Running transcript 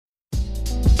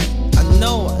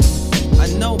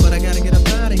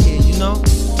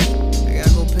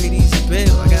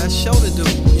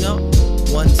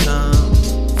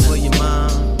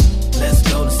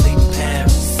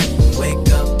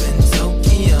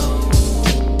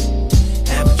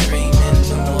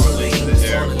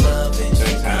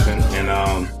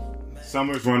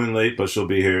Summer's running late, but she'll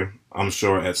be here, I'm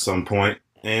sure, at some point.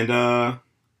 And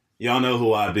y'all know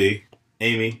who I be.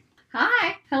 Amy.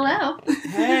 Hi. Hello.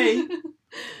 Hey.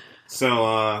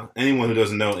 So, anyone who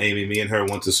doesn't know Amy, me and her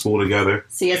went to school together.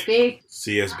 CSB.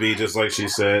 CSB, just like she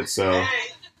said. So,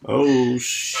 oh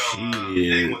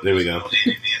shit. There we go.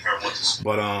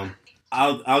 But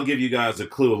I'll give you guys a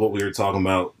clue of what we were talking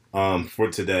about for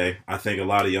today. I think a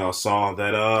lot of y'all saw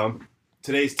that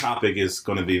today's topic is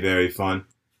going to be very fun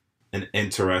and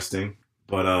interesting.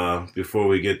 But before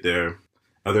we get there,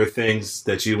 are there things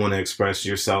that you want to express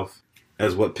yourself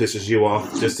as what pisses you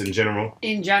off, just in general?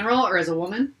 In general, or as a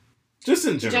woman? Just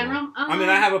in general. I mean,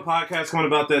 I have a podcast coming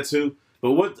about that too.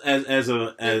 But what as in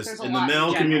the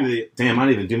male community? Damn, I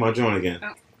didn't even do my joint again.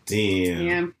 Oh.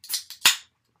 Damn.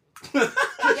 I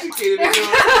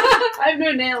have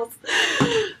no nails.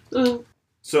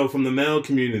 So, from the male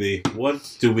community,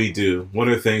 what do we do? What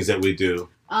are things that we do?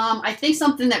 I think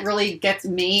something that really gets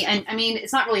me, and I mean,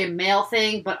 it's not really a male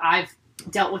thing, but I've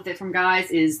dealt with it from guys,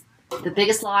 is the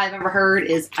biggest lie I've ever heard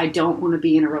is, I don't want to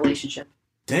be in a relationship.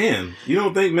 Damn. You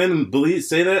don't think men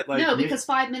say that? Like, no, because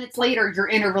 5 minutes later, you're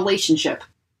in a relationship.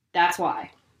 That's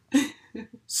why.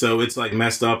 So it's like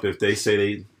messed up if they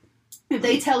say If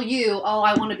they tell you, oh,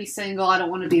 I want to be single, I don't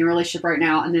want to be in a relationship right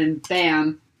now, and then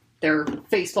bam, their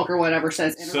Facebook or whatever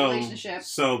says in a relationship.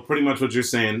 So pretty much what you're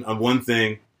saying, one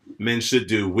thing men should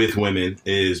do with women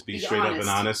is be straight up and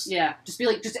honest. Yeah. Just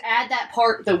add that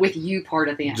part, the with you part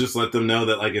at the end. Just let them know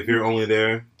that, like, if you're only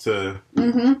there to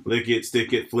lick it,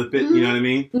 stick it, flip it, you know what I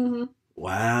mean? Mm-hmm.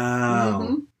 Wow.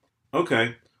 Mm-hmm.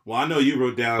 Okay. Well, I know you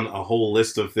wrote down a whole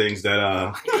list of things that...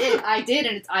 I did,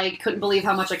 and I couldn't believe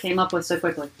how much I came up with so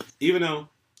quickly. Even though,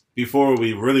 before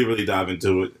we really, really dive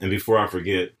into it, and before I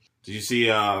forget, did you see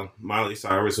Miley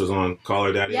Cyrus was on Call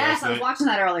Her Daddy last night? Yes, I was watching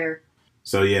that earlier.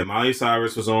 So, yeah, Miley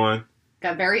Cyrus was on.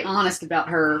 Got very honest about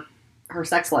her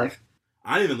sex life.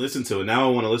 I didn't even listen to it. Now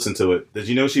I want to listen to it. Did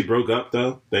you know she broke up,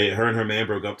 though? Her and her man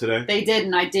broke up today? They did,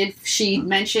 and I did. She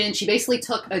mentioned, she basically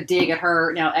took a dig at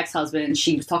her now ex-husband.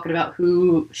 She was talking about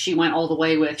who she went all the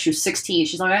way with. She was 16.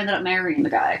 She's like, I ended up marrying the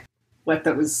guy.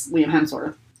 That was Liam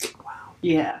Hemsworth. Wow.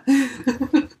 Yeah.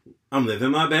 I'm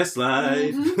living my best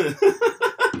life.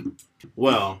 Mm-hmm.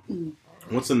 Well...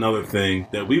 What's another thing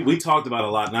that we talked about a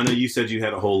lot? And I know you said you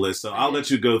had a whole list, so I'll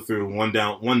let you go through one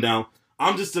down.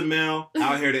 I'm just a male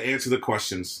out here to answer the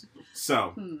questions.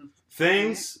 So,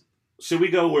 things, should we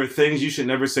go where things you should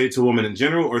never say to a woman in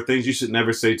general, or things you should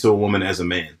never say to a woman as a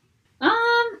man?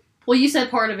 Well, you said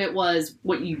part of it was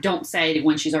what you don't say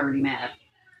when she's already mad.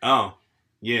 Oh,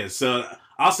 yeah. So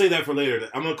I'll say that for later.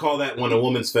 I'm gonna call that when a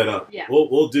woman's fed up. Yeah.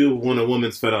 We'll do when a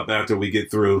woman's fed up after we get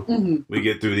through. Mm-hmm. We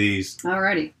get through these.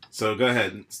 Alrighty. So go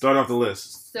ahead. Start off the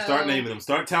list. Start naming them.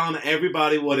 Start telling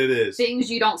everybody what it is. Things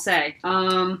you don't say.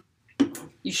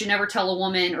 You should never tell a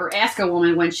woman or ask a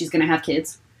woman when she's going to have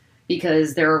kids.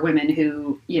 Because there are women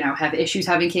who, have issues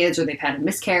having kids, or they've had a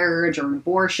miscarriage or an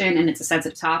abortion, and it's a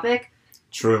sensitive topic.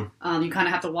 True. You kind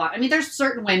of have to watch. I mean, there's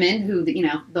certain women who,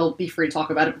 they'll be free to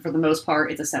talk about it, but for the most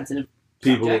part, it's a sensitive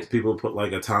subject. People put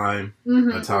like a time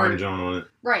zone on it.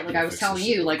 Right. Like I was telling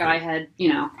you, like I had,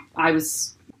 I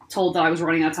was told that I was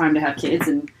running out of time to have kids,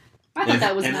 and I thought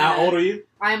that was... And how old are you?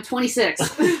 I am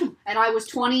 26, and I was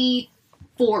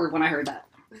 24 when I heard that.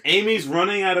 Amy's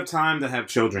running out of time to have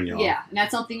children, y'all. Yeah, and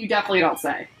that's something you definitely don't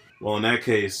say. Well, in that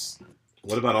case,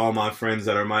 what about all my friends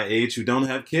that are my age who don't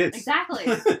have kids? Exactly.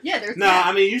 Yeah, there's... No,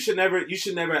 I mean, you should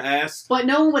never ask. But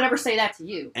no one would ever say that to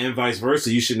you. And vice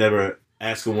versa, you should never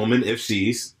ask a woman if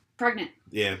she's... pregnant.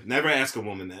 Yeah, never ask a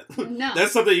woman that. No.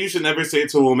 That's something you should never say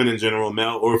to a woman in general,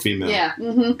 male or female. Yeah,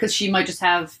 because she might just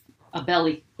have a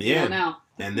belly. Yeah. You don't know.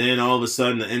 And then all of a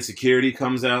sudden the insecurity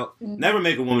comes out. Mm-hmm. Never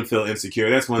make a woman feel insecure.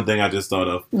 That's one thing I just thought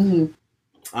of. Mm-hmm.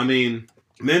 I mean,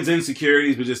 men's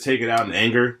insecurities, we just take it out in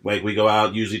anger. Like we go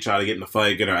out, usually try to get in a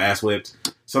fight, get our ass whipped.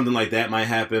 Something like that might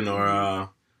happen, or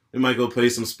we might go play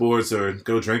some sports or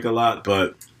go drink a lot,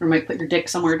 but... Or might put your dick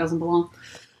somewhere it doesn't belong.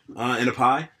 In a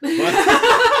pie.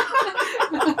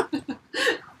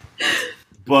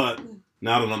 But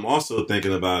now that I'm also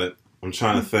thinking about it, I'm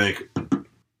trying to think.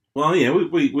 Well, yeah,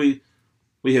 we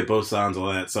hit both sides of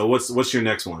that. So what's your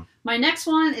next one? My next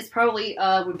one is probably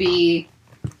would be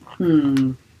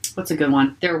what's a good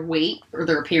one? Their weight or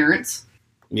their appearance.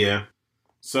 Yeah.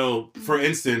 So for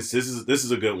instance, this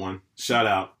is a good one. Shout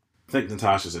out. I think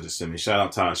Natasha said this to me. Shout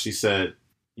out Tosh. She said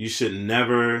you should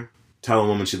never tell a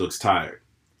woman she looks tired.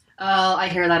 Oh, I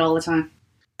hear that all the time.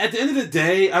 At the end of the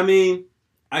day, I mean,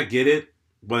 I get it.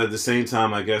 But at the same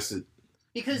time, I guess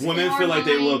because women feel like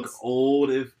they look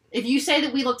old if If you say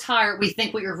that we look tired, we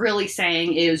think what you're really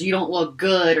saying is you don't look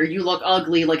good or you look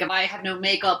ugly. Like if I have no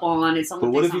makeup on and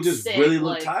someone But what thinks if you I'm just sick, really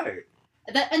look like, tired?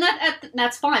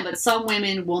 That's fine, but some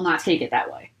women will not take it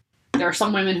that way. There are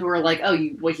some women who are like, oh,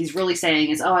 what he's really saying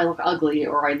is, oh, I look ugly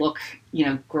or I look,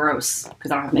 gross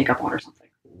because I don't have makeup on or something.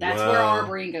 That's where our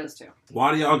brain goes to.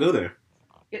 Why do y'all go there?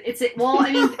 Well,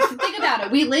 I mean, think about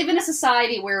it. We live in a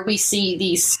society where we see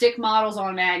these stick models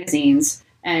on magazines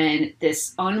and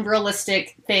this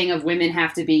unrealistic thing of women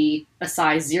have to be a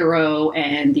size 0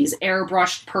 and these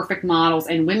airbrushed perfect models,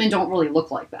 and women don't really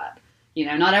look like that.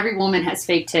 Not every woman has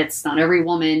fake tits. Not every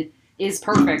woman is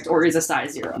perfect or is a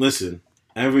size 0. Listen,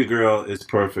 every girl is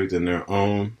perfect in their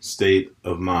own state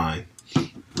of mind.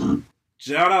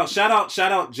 Shout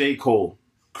out J. Cole.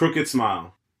 Crooked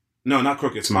Smile. No, not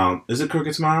Crooked Smile. Is it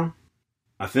Crooked Smile?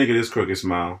 I think it is Crooked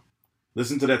Smile.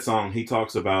 Listen to that song. He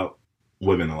talks about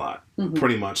women a lot. Mm-hmm.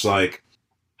 Pretty much like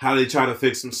how they try to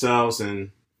fix themselves,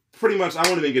 and pretty much I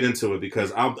won't even get into it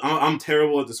because I'm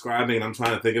terrible at describing and I'm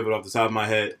trying to think of it off the top of my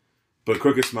head. But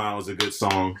Crooked Smile is a good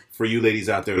song for you ladies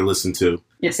out there to listen to.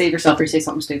 Yeah, save yourself or say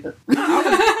something stupid.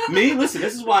 Me? Listen,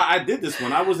 this is why I did this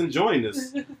one. I was enjoying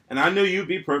this. And I knew you'd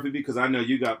be perfect because I know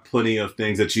you got plenty of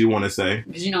things that you want to say.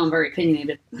 Because I'm very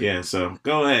opinionated. Yeah, so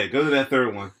go ahead. Go to that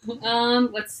third one.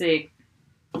 Let's see.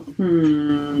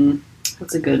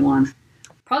 What's a good one?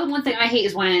 Probably one thing I hate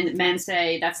is when men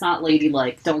say, that's not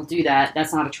ladylike. Don't do that.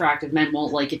 That's not attractive. Men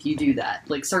won't like if you do that.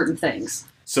 Like certain things.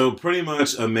 So pretty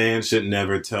much a man should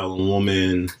never tell a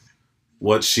woman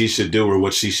what she should do or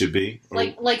what she should be.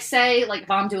 Say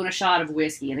if I'm doing a shot of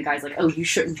whiskey and the guy's like, oh, you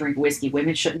shouldn't drink whiskey.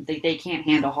 Women shouldn't. They can't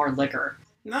handle hard liquor.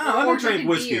 No, I don't drink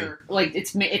whiskey. Beer.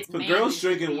 It's but girls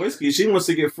drinking whiskey, she wants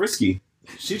to get frisky.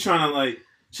 She's trying to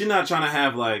she's not trying to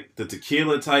have the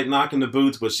tequila type knock in the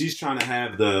boots, but she's trying to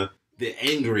have the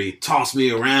angry toss me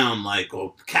around like a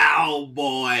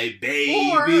cowboy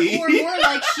baby.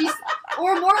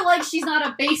 Or more like she's not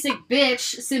a basic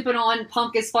bitch sipping on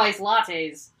pumpkin spice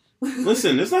lattes.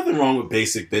 Listen, there's nothing wrong with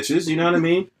basic bitches, you know what I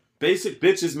mean? Basic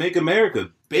bitches make America.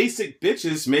 Basic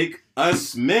bitches make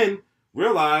us men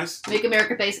realize. Make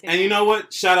America basic. And you know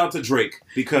what? Shout out to Drake.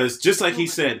 Because just like he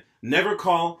said, never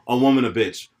call a woman a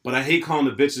bitch. But I hate calling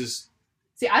the bitches.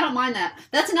 See, I don't mind that.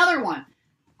 That's another one.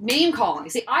 Name calling.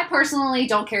 See, I personally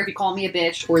don't care if you call me a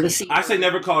bitch or the C. I say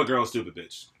never call a girl a stupid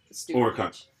bitch. Or a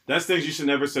cunt. That's things you should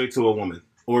never say to a woman.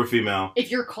 Or a female. If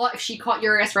she caught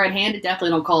your ass red-handed, definitely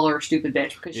don't call her a stupid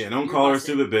bitch. Don't call her a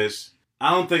stupid bitch.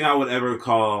 I don't think I would ever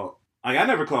call... I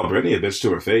never call Brittany a bitch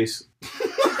to her face.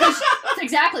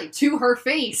 Exactly, to her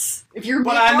face.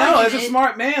 But I know, as a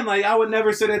smart man, I would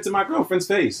never say that to my girlfriend's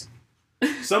face.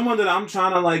 Someone that I'm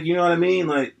trying to, you know what I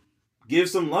mean? Give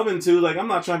some loving to. I'm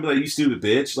not trying to be you stupid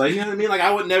bitch. You know what I mean?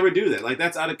 I would never do that.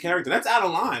 That's out of character. That's out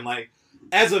of line.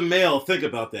 As a male, think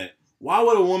about that. Why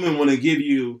would a woman want to give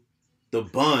you the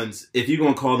buns if you're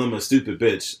going to call them a stupid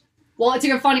bitch? Well, it's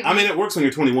even funny. I mean, it works when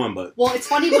you're 21, but... Well, it's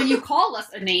funny when you call us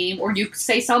a name or you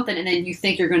say something and then you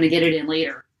think you're going to get it in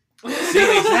later.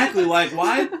 See, exactly.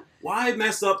 Why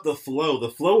mess up the flow? The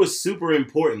flow is super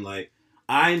important.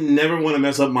 I never want to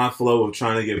mess up my flow of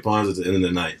trying to get buns at the end of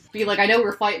the night. Be I know we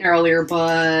were fighting earlier,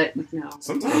 but no.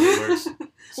 Sometimes it works.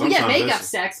 Well, yeah, make-up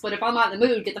sex, but if I'm not in the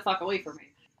mood, get the fuck away from me.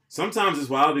 Sometimes it's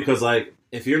wild because,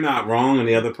 if you're not wrong and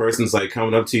the other person's,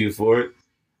 coming up to you for it,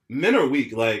 men are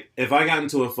weak. If I got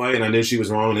into a fight and I knew she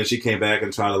was wrong and then she came back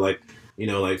and tried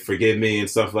to, forgive me and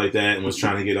stuff like that and was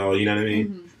trying to get all, you know what I mean?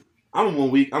 Mm-hmm.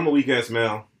 I'm a weak-ass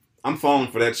male. I'm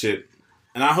falling for that shit.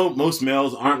 And I hope most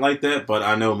males aren't like that, but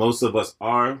I know most of us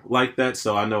are like that,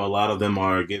 so I know a lot of them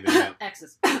are giving up.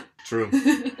 Exes. True.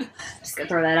 Just gonna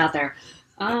throw that out there.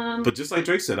 But just like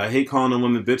Drake said, I hate calling the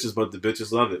women bitches, but the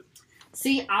bitches love it.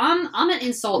 See, I'm an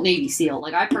insult Navy SEAL.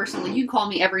 I personally, you call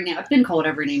me every name. I've been called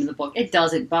every name in the book. It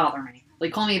doesn't bother me.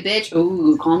 Call me a bitch.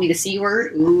 Ooh, call me the C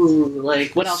word. Ooh,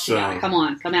 what else you got? Come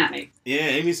on, come at me. Yeah,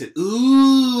 Amy said,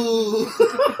 ooh.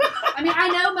 I mean, I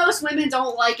know most women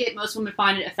don't like it. Most women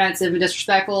find it offensive and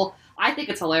disrespectful. I think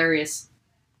it's hilarious.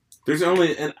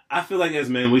 And I feel as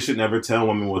men, we should never tell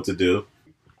women what to do.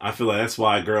 I feel that's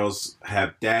why girls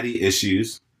have daddy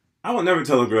issues. I will never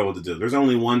tell a girl what to do. There's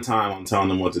only one time I'm telling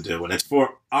them what to do, and it's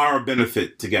for our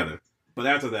benefit together. But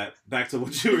after that, back to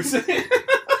what you were saying.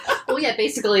 Well, yeah,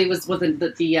 basically it was with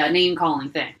the name-calling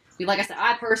thing. Like I said,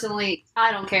 I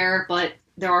don't care, but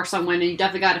there are some women, you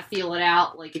definitely got to feel it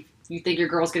out. If you think your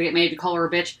girl's going to get made to call her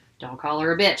a bitch, don't call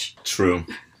her a bitch. True.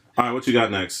 All right, what you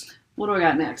got next? What do I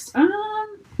got next?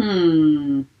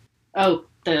 Oh,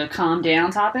 the calm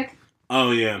down topic?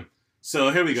 Oh, yeah.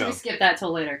 So here we go. Should we skip that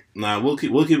till later? Nah, we'll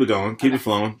keep it going. Keep it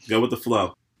flowing. Go with the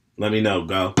flow. Let me know.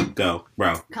 Go,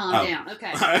 bro. Calm down.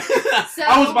 Okay. So,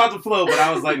 I was about to flow, but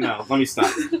I was like, no, let me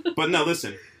stop. But no,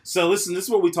 listen. So listen, this is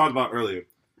what we talked about earlier.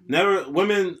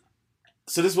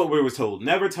 So this is what we were told.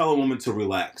 Never tell a woman to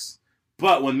relax.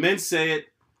 But when men say it,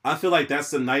 I feel like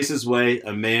that's the nicest way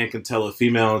a man can tell a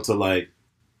female to like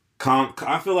calm.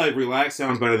 I feel like relax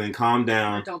sounds better than calm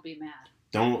down. Don't be mad.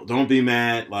 Don't be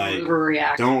mad. Like Don't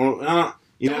overreact.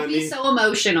 You know what I mean? Don't be so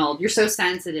emotional. You're so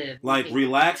sensitive. Like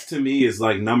relax to me is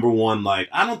like number one. Like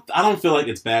I don't feel like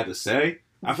it's bad to say.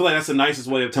 I feel like that's the nicest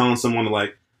way of telling someone to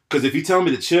like. Because if you tell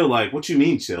me to chill, like what you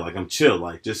mean chill? Like I'm chill.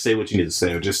 Like just say what you need to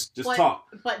say or just talk.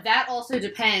 But that also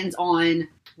depends on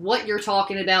what you're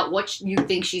talking about, what you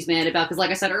think she's mad about. Because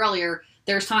like I said earlier,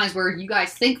 there's times where you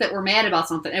guys think that we're mad about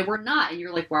something and we're not. And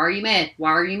you're like, why are you mad?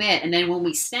 Why are you mad? And then when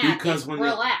we snap,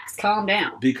 relax, calm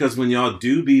down. Because when y'all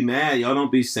do be mad, y'all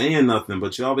don't be saying nothing,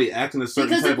 but y'all be acting a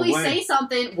certain type of way. Because if we say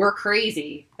something, we're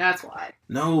crazy. That's why.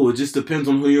 No, it just depends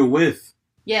on who you're with.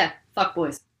 Yeah, fuck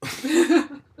boys.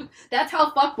 That's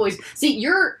how fuck boys. See,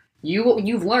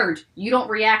 you've learned you don't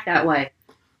react that way.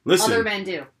 Listen, other men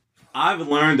do. I've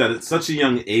learned that at such a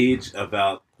young age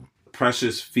about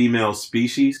precious female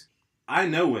species. I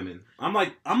know women. I'm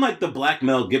like the black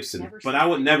Mel Gibson, but I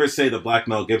would never say the black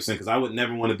Mel Gibson because I would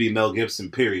never want to be Mel Gibson.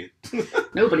 Period.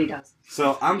 Nobody does.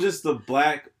 So I'm just the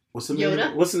black. What's the Yoda?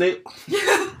 name? What's the name?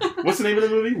 What's the name of the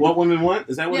movie? What Women Want?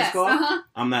 Is that what it's called? Uh-huh.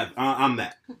 I'm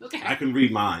that. Okay. I can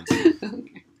read minds.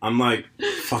 I'm like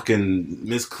fucking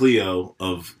Miss Cleo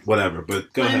of whatever.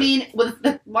 But go ahead. I mean,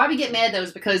 why we get mad though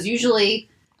is because usually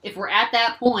if we're at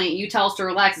that point, you tell us to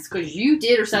relax. It's because you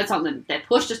did or said something that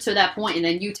pushed us to that point, and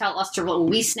then you tell us to. When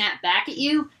we snap back at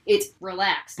you, it's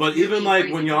relaxed. But even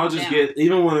like when y'all just get,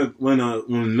 even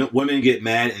when women get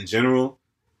mad in general,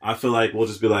 I feel like we'll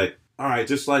just be like, all right,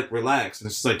 just like relax, and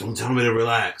it's just like, don't tell me to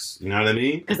relax. You know what I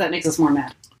mean? Because that makes us more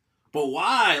mad. But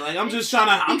why? Like I'm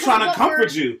trying to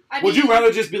comfort you. Would you rather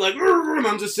just be like, and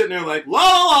I'm just sitting there like, la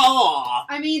la la?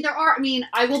 I mean,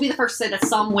 I will be the first to say that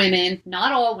some women,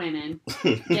 not all women,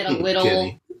 get a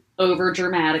little over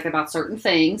dramatic about certain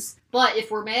things. But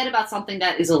if we're mad about something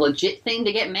that is a legit thing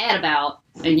to get mad about,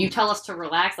 and you tell us to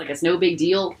relax, like it's no big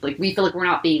deal, like we feel like we're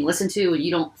not being listened to, and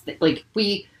you don't like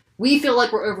we feel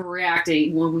like we're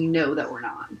overreacting when we know that we're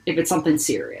not. If it's something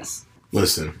serious.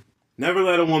 Listen, never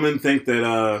let a woman think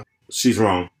that she's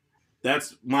wrong.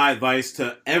 That's my advice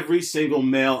to every single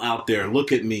male out there.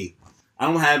 Look at me. I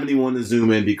don't have anyone to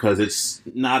zoom in because it's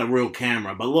not a real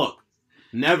camera. But look,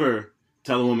 never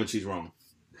tell a woman she's wrong.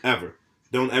 Ever.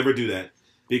 Don't ever do that.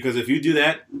 Because if you do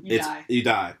that, you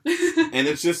die. And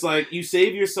it's just like, you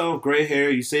save yourself gray hair,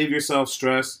 you save yourself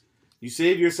stress, you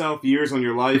save yourself years on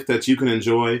your life that you can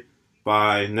enjoy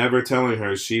by never telling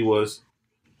her she was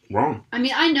wrong. I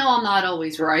mean, I know I'm not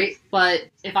always right, but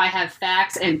if I have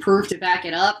facts and proof to back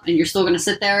it up, and you're still going to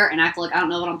sit there and act like I don't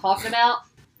know what I'm talking about,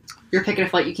 you're picking a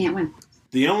fight you can't win.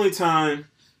 The only time,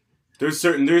 there's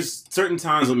certain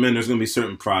times with men, there's going to be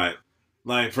certain pride.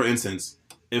 Like, for instance,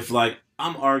 if, like,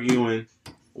 I'm arguing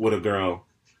with a girl,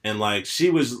 and, like,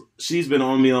 she's been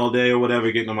on me all day or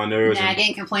whatever, getting on my nerves.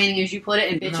 Nagging, complaining, as you put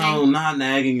it, and bitching? No, not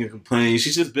nagging and complaining.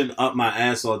 She's just been up my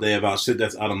ass all day about shit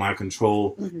that's out of my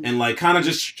control. Mm-hmm. And, like, kind of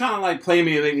just trying to, like, play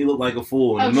me and make me look like a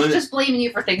fool. And she's just blaming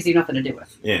you for things you have nothing to do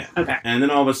with. Yeah. Okay. And then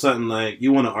all of a sudden, like,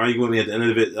 you want to argue with me at the end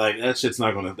of it. Like, that shit's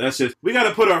not going to... That's just... We got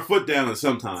to put our foot down at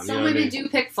some time. Some women do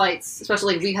pick fights.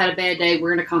 Especially if we've had a bad day, we're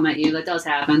going to come at you. That does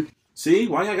happen. See?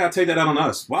 Why y'all got to take that out on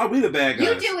us? Why are we the bad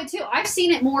guys? You do it, too. I've seen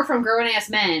it more from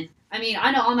grown-ass men. I mean,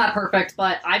 I know I'm not perfect,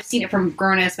 but I've seen it from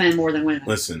grown-ass men more than women.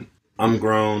 Listen, I'm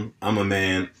grown. I'm a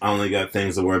man. I only got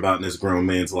things to worry about in this grown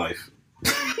man's life.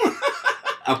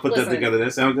 I'll put that together.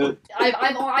 That sound good?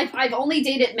 I've only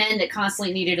dated men that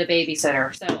constantly needed a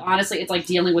babysitter. So, honestly, it's like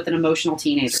dealing with an emotional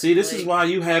teenager. See, this is why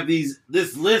you have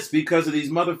this list, because of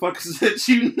these motherfuckers that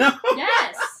you know.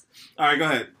 Yes. All right, go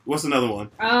ahead. What's another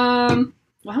one?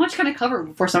 Well, how much can I cover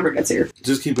before summer gets here?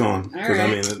 Just keep going. Because, right. I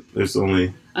mean, there's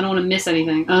only... I don't want to miss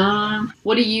anything.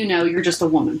 What do you know? You're just a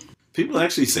woman. People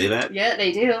actually say that? Yeah,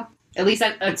 they do. At least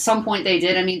at some point they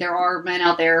did. I mean, there are men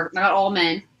out there, not all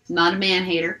men, not a man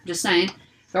hater, just saying.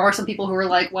 There are some people who are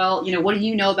like, well, you know, what do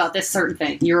you know about this certain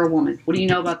thing? You're a woman. What do you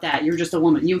know about that? You're just a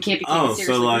woman. You can't be taken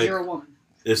seriously because you're a woman.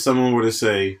 If someone were to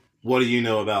say, what do you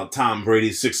know about Tom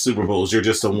Brady's 6 Super Bowls? You're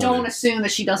just a woman. Don't assume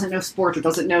that she doesn't know sports or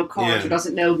doesn't know cars or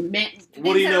doesn't know...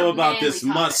 What do you know about this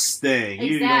Mustang?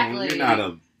 Exactly. You're not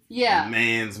a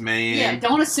man's man. Yeah,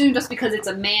 don't assume just because it's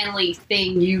a manly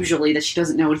thing usually that she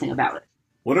doesn't know anything about it.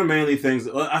 What are manly things?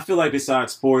 I feel like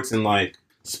besides sports and like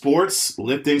sports,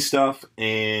 lifting stuff,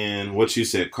 and what you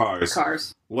said, cars.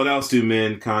 Cars. What else do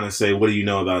men kind of say, what do you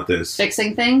know about this?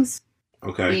 Fixing things.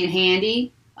 Okay. Being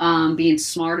handy. being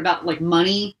smart about like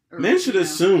money. Or, Men should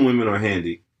assume women are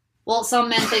handy. Well, some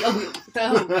men think,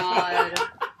 oh God.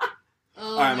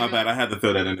 Oh, all right, my bad. I had to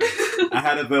throw that in there. I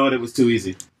had to throw it. It was too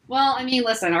easy. Well, I mean,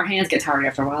 listen, our hands get tired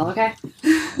after a while, okay?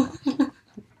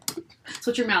 That's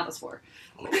what your mouth is for.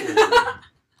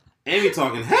 Amy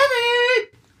talking heavy.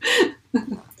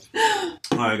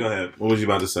 All right, go ahead. What was you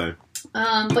about to say?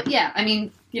 But yeah, I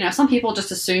mean, some people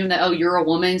just assume that, oh, you're a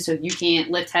woman, so you can't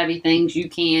lift heavy things. You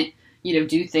can't,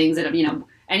 do things that,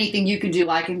 anything you can do,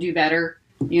 I can do better,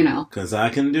 Because I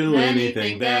can do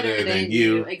anything better than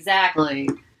you. Exactly.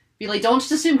 Be like, don't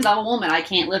just assume because I'm a woman, I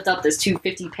can't lift up this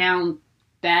 250-pound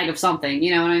bag of something.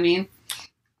 You know what I mean?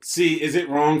 See, is it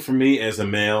wrong for me as a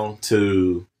male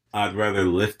to, I'd rather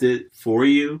lift it for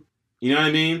you? You know what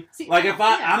I mean? See, like, if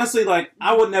I, honestly, like,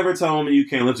 I would never tell a woman you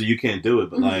can't lift it, you can't do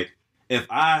it. But, like, if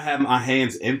I have my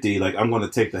hands empty, like, I'm going to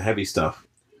take the heavy stuff.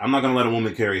 I'm not going to let a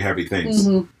woman carry heavy things.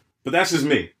 Mm-hmm. But that's just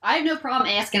me. I have no problem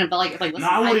asking about, like, listen, no,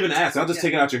 I won't even ask. I'll just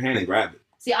take it out your hand and grab it.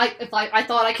 See, if I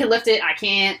thought I could lift it, I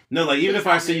can't. No, like, even if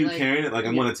I see you carrying it, like,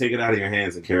 I'm going to take it out of your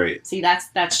hands and carry it. See,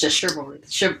 that's just chivalry.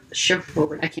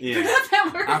 Chivalry. I can't pronounce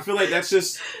that word. I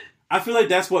feel like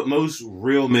that's what most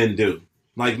real men do.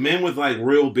 Like, men with, like,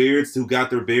 real beards who got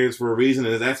their beards for a reason,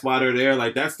 and that's why they're there.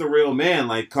 Like, that's the real man,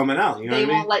 like, coming out. You know what I mean?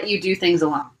 They won't let you do things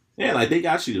alone. Yeah, like, they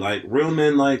got you. Like, real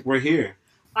men, like, we're here.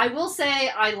 I will say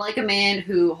I like a man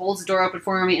who holds the door open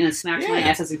for me and then smacks my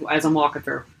ass as I'm walking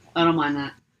through. I don't mind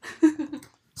that.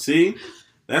 See?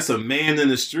 That's a man in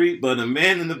the street, but a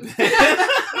man in the bed.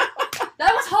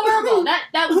 That was horrible.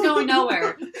 That was going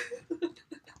nowhere.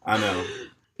 I know.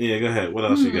 Yeah, go ahead. What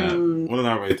else you got? What did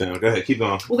I write down? Go ahead, keep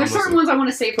going. Well, there's certain ones I want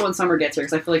to save for when Summer gets here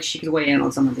because I feel like she could weigh in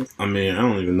on some of these. I mean, I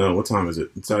don't even know. What time is it?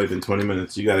 It's already been 20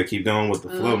 minutes. You got to keep going with the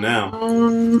flow now.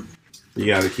 You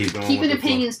got to keep going. Keeping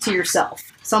opinions to yourself.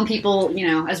 Some people,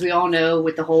 as we all know,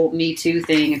 with the whole Me Too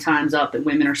thing and Time's Up, that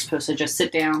women are supposed to just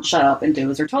sit down, shut up, and do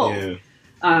as they're told.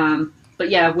 Yeah. But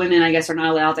yeah, women, I guess, are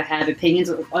not allowed to have opinions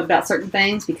about certain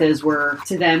things because we're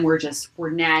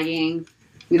nagging.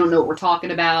 We don't know what we're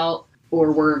talking about,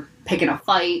 or we're picking a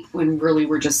fight when really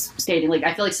we're just stating. Like,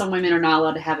 I feel like some women are not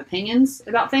allowed to have opinions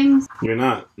about things. You're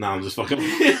not. No, I'm just fucking.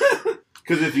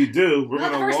 Because if you do, we're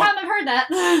not gonna the first time I've heard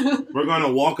that. We're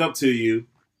gonna walk up to you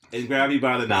and grab you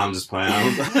by the. Nah, I'm just playing. All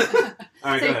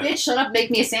right, say, bitch, shut up, make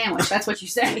me a sandwich. That's what you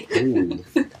say.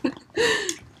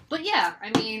 But yeah,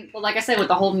 I mean, like I said, with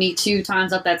the whole Me Too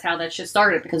Time's Up, that's how that shit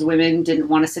started because women didn't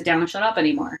want to sit down and shut up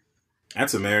anymore.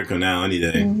 That's America now, any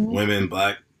day. Women,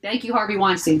 black. Thank you, Harvey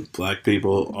Weinstein. Black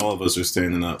people, all of us are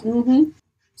standing up. Mm-hmm.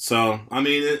 So, I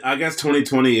mean, I guess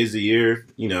 2020 is the year.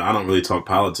 I don't really talk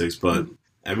politics, but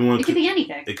everyone. It could be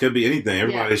anything. It could be anything.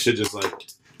 Everybody should just, like,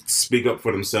 speak up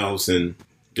for themselves and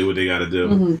do what they got to do.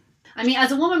 Mm-hmm. I mean,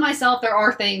 as a woman myself, there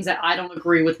are things that I don't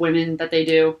agree with women that they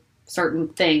do. Certain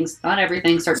things. Not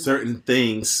everything. Certain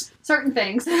things. Certain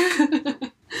things.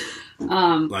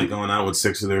 Like going out with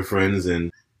 6 of their friends and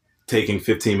taking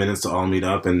 15 minutes to all meet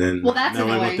up and then knowing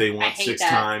annoying. What they want 6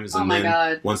 times. And then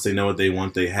God. Once they know what they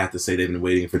want, they have to say they've been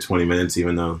waiting for 20 minutes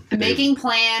even though... Making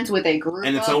plans with a group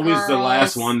and it's of always girls. The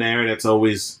last one there that's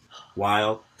always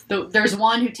wild. There's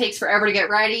one who takes forever to get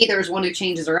ready. There's one who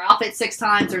changes her outfit 6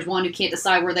 times. There's one who can't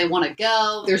decide where they want to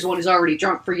go. There's one who's already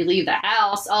drunk before you leave the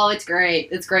house. Oh, it's great.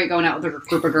 It's great going out with a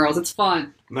group of girls. It's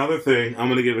fun. Another thing, I'm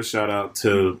going to give a shout out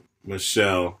to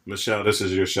Michelle. Michelle, this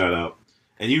is your shout out.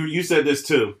 And you said this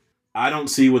too. I don't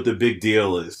see what the big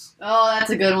deal is. Oh, that's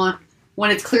a good one.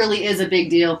 When it clearly is a big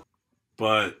deal.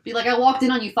 But be like, I walked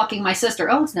in on you fucking my sister.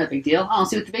 Oh, it's no big deal. I don't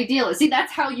see what the big deal is. See,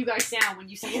 that's how you guys sound when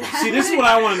you say that. See, this is what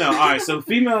I want to know. All right, so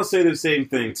females say the same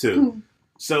thing too.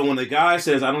 So when the guy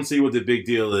says, I don't see what the big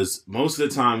deal is, most of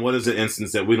the time, what is the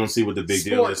instance that we don't see what the big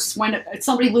deal is? When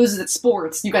somebody loses at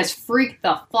sports, you guys freak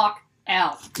the fuck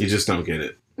out. You just don't get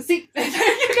it. See, you're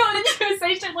going to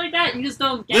say shit like that. You just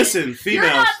don't get it. Listen, females.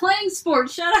 You're not playing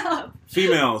sports. Shut up.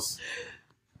 Females,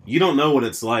 you don't know what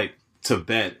it's like to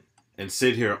bet and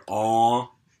sit here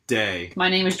all day. My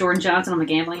name is Jordan Johnson. I'm a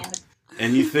gambling addict.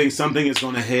 And you think something is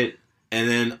going to hit, and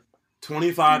then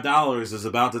 $25 is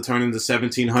about to turn into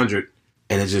 $1,700,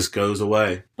 and it just goes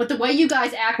away. But the way you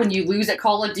guys act when you lose at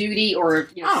Call of Duty, or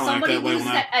somebody loses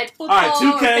at football, all right,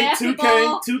 2K, or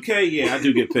basketball. 2K, yeah, I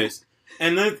do get pissed.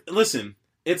 And then, listen,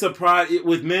 it's a pride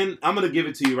with men. I'm going to give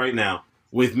it to you right now.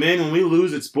 With men, when we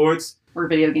lose at sports or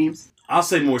video games, I'll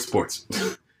say more sports.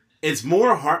 It's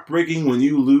more heartbreaking when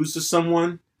you lose to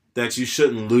someone that you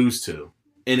shouldn't lose to.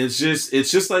 And it's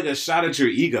just like a shot at your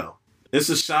ego. It's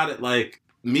a shot at, like,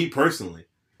 me personally.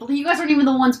 But you guys aren't even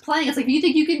the ones playing. It's like, if you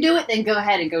think you can do it, then go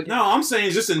ahead and go do it. No, I'm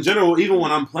saying just in general, even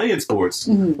when I'm playing sports.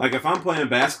 Mm-hmm. Like, if I'm playing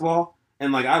basketball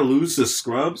and, like, I lose to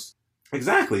scrubs,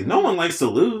 Exactly. No one likes to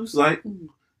lose. Like,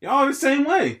 y'all are the same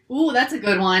way. Ooh, that's a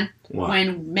good one. What?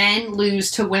 When men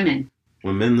lose to women.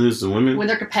 When men lose to women? When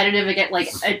they're competitive against,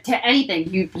 like, to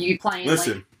anything. You playing,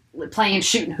 Listen. Like, playing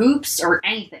shooting hoops or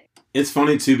anything. It's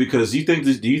funny, too, because do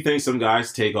you think some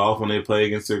guys take off when they play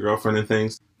against their girlfriend and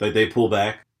things? Like, they pull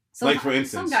back? Like, for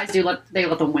instance. Some guys do let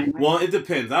them win. Well, it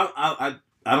depends. I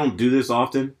don't do this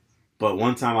often, but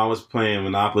one time I was playing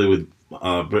Monopoly with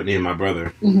Brittany and my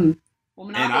brother. Mm-hmm. Well,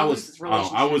 and I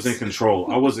was in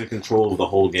control. I was in control of the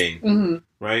whole game, mm-hmm.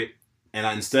 right? And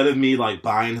instead of me like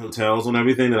buying hotels and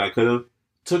everything that I could have,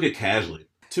 took it casually.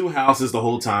 2 houses the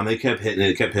whole time. They kept hitting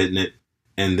it,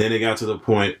 and then it got to the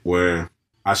point where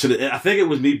I think it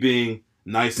was me being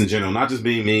nice in general, not just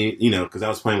being me, because I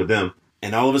was playing with them.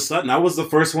 And all of a sudden, I was the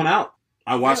first one out.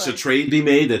 I watched a trade be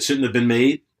made that shouldn't have been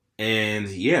made, and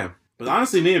yeah. But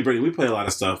honestly, me and Brittany, we play a lot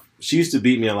of stuff. She used to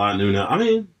beat me a lot, Nuna. I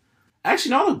mean,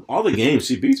 actually, all the games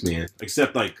she beats me in,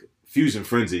 except like Fusion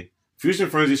Frenzy. Fusion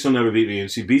Frenzy, she'll never beat me,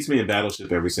 and she beats me in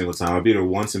Battleship every single time. I beat her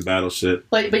once in Battleship.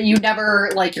 But you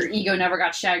never, like, your ego never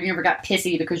got shattered. You never got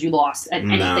pissy because you lost at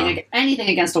anything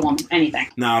against a woman. Anything.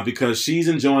 Nah, because she's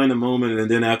enjoying the moment, and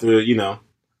then after,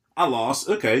 I lost.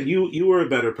 Okay, you were a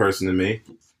better person than me,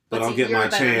 but I'll get my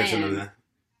chance. And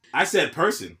I said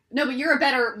person. No, but you're a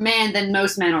better man than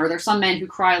most men are. There's some men who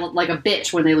cry like a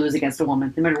bitch when they lose against a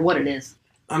woman, no matter what it is.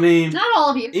 I mean, not all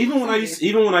of you. Even when I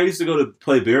used to go to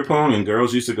play beer pong and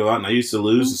girls used to go out and I used to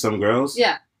lose to some girls.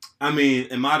 Yeah. I mean,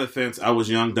 in my defense, I was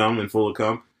young, dumb, and full of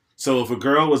cum. So if a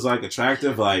girl was like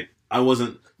attractive, like I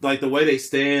wasn't like the way they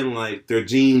stand, like their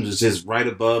jeans was just right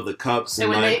above the cups, and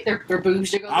when like, their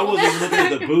boobs go. I wasn't looking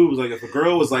at the boobs. Like if a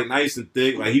girl was like nice and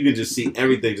thick, like you could just see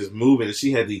everything just moving, and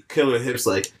she had the killer hips,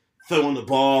 like throwing the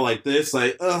ball like this,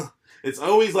 like It's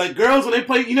always like girls when they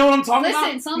play. You know what I'm talking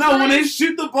about? No, when they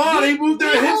shoot the ball, they move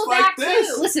their hips like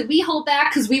this. Too. Listen, we hold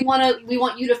back because we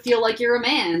want you to feel like you're a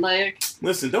man. Like,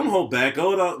 listen, don't hold back.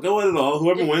 Go at it all.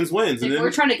 Whoever wins wins. If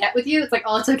we're trying to get with you, it's like,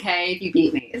 oh, it's okay if you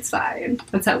beat me. It's fine.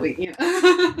 That's how we.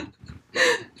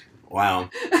 Wow.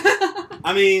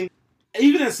 I mean,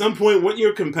 even at some point, wouldn't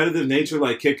your competitive nature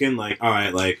like kick in? Like, all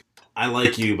right, like I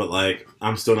like you, but like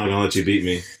I'm still not gonna let you beat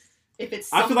me. If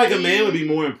it's I feel like a man would be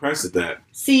more impressed at that.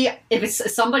 See, if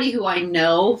it's somebody who I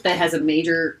know that has a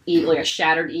major, like a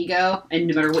shattered ego, and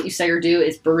no matter what you say or do,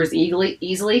 it's bruised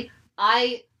easily,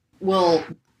 I will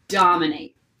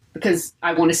dominate because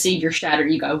I want to see your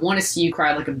shattered ego. I want to see you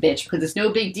cry like a bitch because it's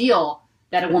no big deal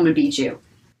that a woman beats you.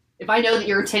 If I know that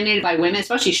you're intimidated by women,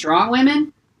 especially strong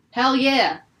women, hell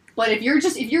yeah. But if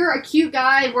you're a cute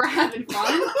guy and we're having fun,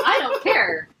 I don't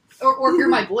care. Or if you're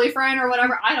my boyfriend or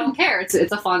whatever, I don't care. It's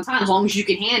a fun time as long as you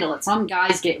can handle it. Some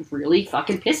guys get really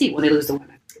fucking pissy when they lose to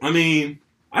women. I mean,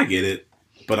 I get it,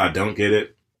 but I don't get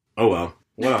it. Oh well.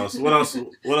 What else?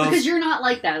 Because you're not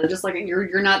like that. Just like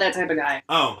you're not that type of guy.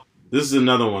 Oh, this is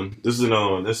another one. This is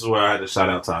where I had to shout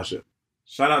out Tasha.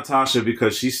 Shout out Tasha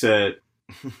because she said,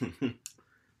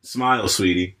 "Smile,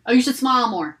 sweetie." Oh, you should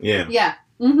smile more. Yeah. Yeah.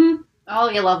 Mm-hmm.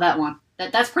 Oh, you love that one.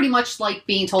 That's pretty much like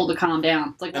being told to calm down.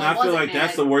 It's like, well, and I feel like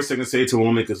that's the worst thing to say to a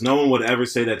woman because no one would ever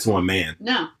say that to a man.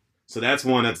 No. So that's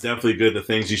one that's definitely good. The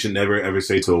things you should never ever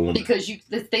say to a woman. Because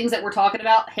the things that we're talking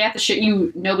about, half the shit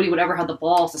nobody would ever have the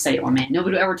balls to say to a man.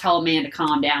 Nobody would ever tell a man to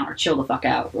calm down or chill the fuck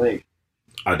out. Like,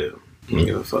 I do. I don't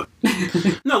give a fuck.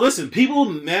 No, listen, people,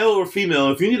 male or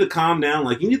female, if you need to calm down,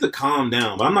 like you need to calm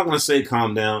down. But I'm not gonna say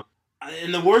calm down.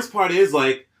 And the worst part is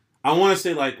like I want to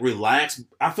say like relax.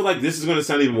 I feel like this is gonna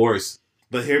sound even worse.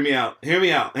 But hear me out,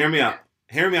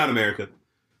 America.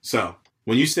 So,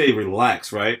 when you say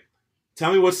relax, right?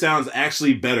 Tell me what sounds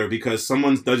actually better because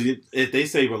if they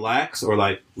say relax or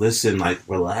like, listen, like,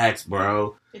 relax,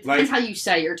 bro. It depends how you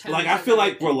say your tone. Like, I feel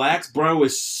like relax, bro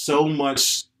is so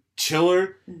much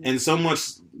chiller and so much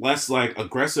less, like,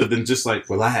 aggressive than just, like,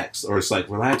 relax. Or it's like,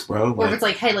 relax, bro. Or if it's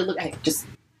like, hey, look, hey, just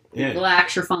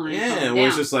relax, you're fine. Yeah, or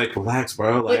it's just like, relax,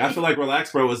 bro. Like, I feel like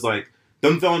relax, bro is like,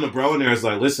 them throwing the bro in there is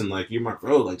like, listen, like, you're my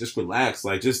bro. Like, just relax.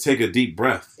 Like, just take a deep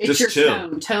breath. It's just your chill.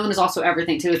 Tone. Tone is also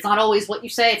everything, too. It's not always what you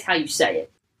say, it's how you say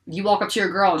it. If you walk up to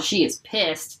your girl and she is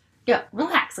pissed,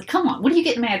 relax. Like, come on. What are you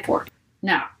getting mad for?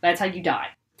 No, that's how you die.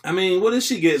 I mean, what is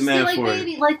she getting mad like, for?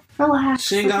 Baby, like, relax.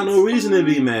 She ain't got no reason to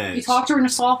be mad. You talk to her in a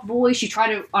soft voice. You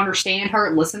try to understand her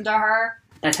and listen to her.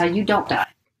 That's how you don't die.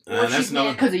 Or she's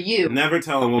mad because of you. Never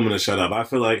tell a woman to shut up. I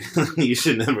feel like you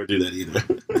should never do that either.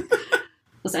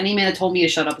 Listen, any man that told me to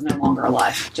shut up is no longer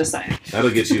alive. Just saying. That'll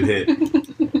get you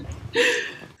hit.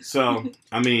 So,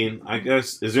 I mean, I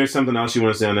guess, is there something else you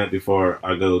want to say on that before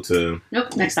I go to...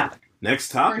 Nope, next topic. Next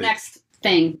topic? Or next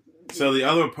thing. So the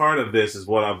other part of this is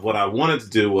what I wanted to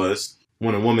do was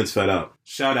when a woman's fed up.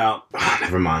 Shout out...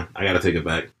 never mind. I gotta take it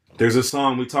back. There's a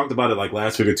song, we talked about it like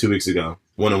last week or 2 weeks ago.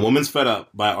 When a Woman's Fed Up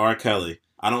by R. Kelly.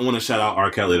 I don't want to shout out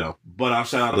R. Kelly though, but I'll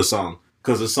shout out the song.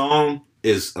 Because the song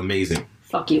is amazing.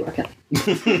 Fuck you, R. Kelly.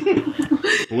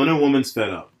 When a Woman's Fed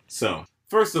Up. So,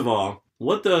 first of all,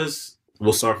 we'll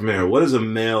start from here. What does a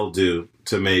male do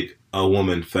to make a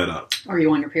woman fed up? Are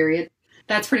you on your period?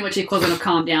 That's pretty much the equivalent of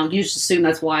calm down. You just assume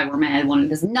that's why we're mad when it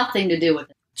has nothing to do with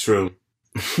it. True.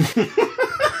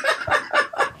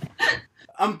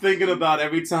 I'm thinking about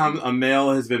every time a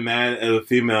male has been mad at a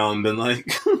female and been like,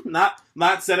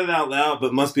 not said it out loud,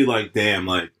 but must be like, damn,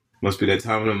 like, must be that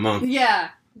time of the month. Yeah.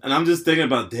 And I'm just thinking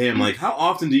about, damn, like, how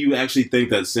often do you actually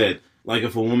think that's said? Like,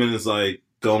 if a woman is, like,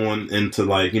 going into,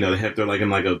 like, you know, they're, like,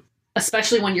 in, like, a...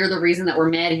 Especially when you're the reason that we're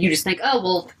mad and you just think, oh,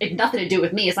 well, it's nothing to do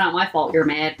with me. It's not my fault you're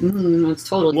mad. It's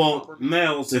totally... Well,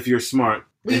 males, if you're smart...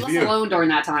 Leave us alone during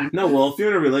that time. No, well, if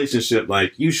you're in a relationship,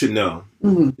 like, you should know.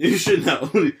 Mm-hmm. You should know.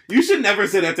 You should never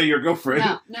say that to your girlfriend.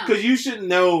 No. Because you should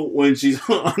know when she's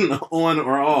on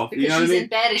or off. Because you know what I she's mean? in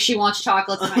bed and she wants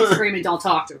chocolates and ice cream and don't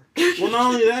talk to her. Well,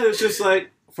 not only that, it's just like,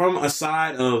 from a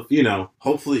side of, you know,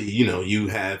 hopefully, you know, you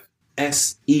have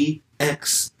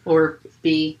sex. Or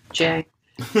BJ.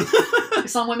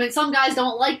 Some guys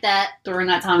don't like that during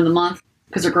that time of the month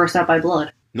because they're grossed out by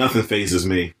blood. Nothing phases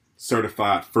me.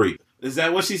 Certified freak. Is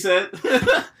that what she said?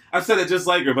 I said it just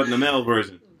like her, but in the male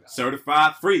version.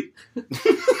 Certified freak.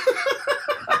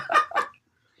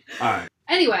 Alright.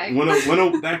 Anyway.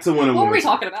 Back to when a woman... What were we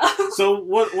talking about? So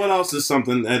what else is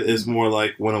something that is more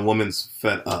like when a woman's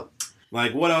fed up?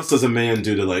 Like, what else does a man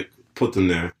do to, like, put them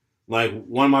there? Like,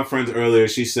 one of my friends earlier,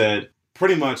 she said,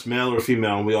 pretty much male or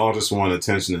female, we all just want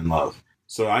attention and love.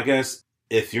 So I guess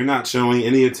if you're not showing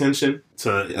any attention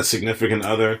to a significant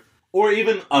other, or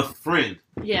even a friend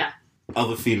of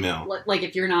a female, like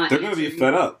if you're not... They're going to be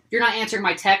fed up. You're not answering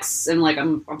my texts and, like,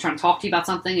 I'm trying to talk to you about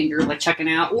something and you're, like, checking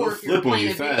out. Or if you're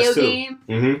playing a video game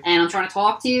and I'm trying to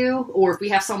talk to you. Or if we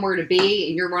have somewhere to be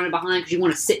and you're running behind because you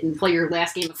want to sit and play your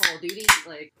last game of Call of Duty.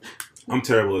 Like, I'm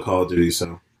terrible at Call of Duty,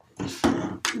 so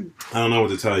I don't know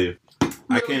what to tell you.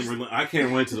 I can't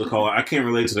relate to the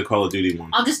Call of Duty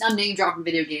one. I'm name dropping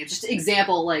video games. Just an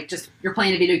example, like, just you're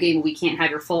playing a video game and we can't have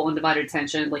your full undivided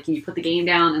attention. Like, can you put the game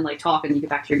down and, like, talk and you get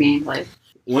back to your game? Like,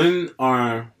 when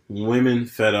are women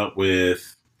fed up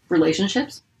with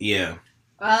relationships? Yeah.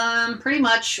 Pretty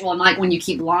much. Well, like when you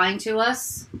keep lying to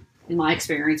us. In my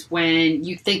experience, when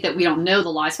you think that we don't know the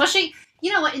lie, especially,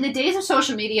 you know what, in the days of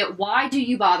social media, why do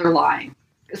you bother lying?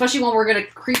 Especially when we're gonna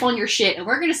creep on your shit and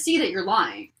we're gonna see that you're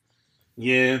lying.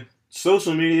 Yeah,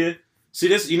 social media. See,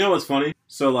 this, you know what's funny?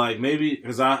 So, like, maybe,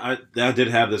 because I did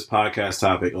have this podcast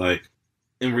topic, like,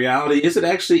 in reality, is it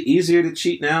actually easier to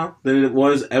cheat now than it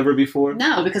was ever before?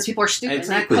 No, because people are stupid.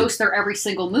 Exactly. They post their every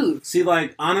single move. See,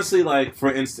 like, honestly, like,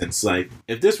 for instance, like,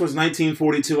 if this was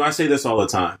 1942, I say this all the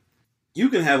time, you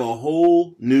can have a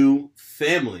whole new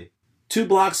family 2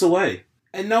 blocks away,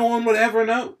 and no one would ever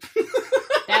know.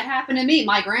 That happened to me.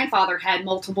 My grandfather had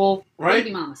multiple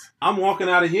baby mamas. I'm walking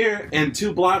out of here, and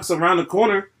 2 blocks around the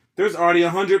corner, there's already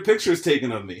 100 pictures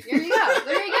taken of me. There you go.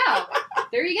 There you go.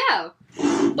 There you go.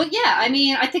 But yeah, I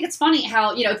mean, I think it's funny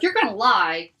how, you know, if you're going to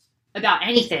lie about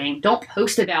anything, don't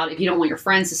post about it if you don't want your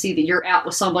friends to see that you're out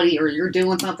with somebody or you're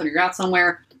doing something or you're out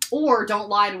somewhere. Or don't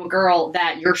lie to a girl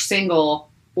that you're single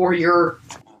or you're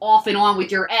off and on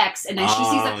with your ex, and then she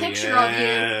sees a picture of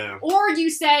you, or you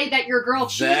say that your girl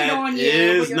cheated on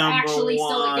you, but you're actually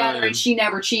still together and she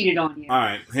never cheated on you. All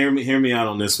right, hear me out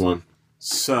on this one.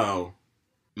 So,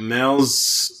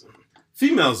 females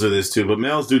do this too, but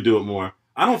males do it more.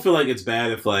 I don't feel like it's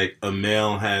bad if, like, a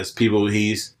male has people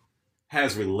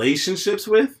has relationships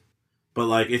with, but,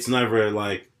 like, it's never,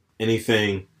 like,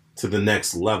 anything to the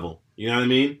next level. You know what I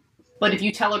mean? But if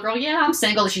you tell a girl, yeah, I'm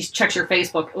single, and she checks your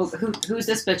Facebook, who's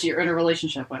this bitch you're in a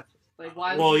relationship with? Like,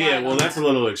 why? Well, yeah, that's a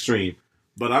little extreme.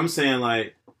 But I'm saying,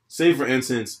 like, say for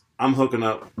instance, I'm hooking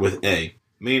up with A.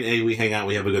 Me and A, we hang out,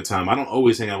 we have a good time. I don't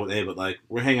always hang out with A, but, like,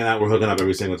 we're hanging out, we're hooking up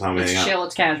every single time we hang out. It's chill,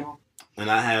 it's casual. And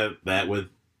I have that with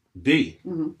B.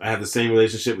 Mm-hmm. I have the same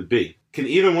relationship with B. Can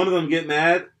either one of them get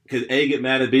mad? Could A get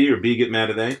mad at B or B get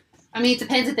mad at A? I mean, it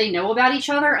depends if they know about each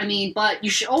other. I mean, but you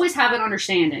should always have an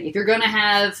understanding. If you're going to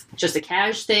have just a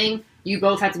cash thing, you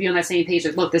both have to be on that same page.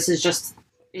 Like, look, this is just...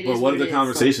 But what if the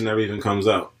conversation never even comes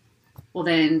up? Well,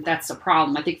 then that's a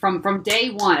problem. I think from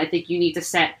day one, I think you need to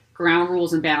set ground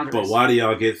rules and boundaries. But why do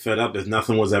y'all get fed up if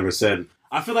nothing was ever said?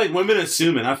 I feel like women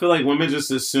assuming. I feel like women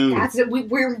just assume. That's it.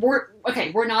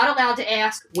 We're not allowed to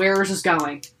ask, where is this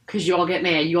going? Because you all get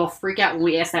mad. You all freak out when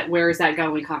we ask that, where is that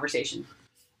going conversation.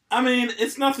 I mean,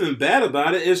 it's nothing bad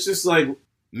about it. It's just like,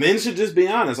 men should just be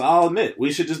honest. I'll admit.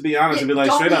 We should just be honest and be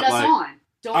like, straight up, like...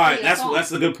 Don't all right,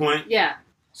 that's a good point. Yeah.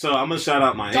 So I'm gonna shout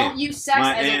out my aunt. Don't use sex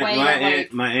as a way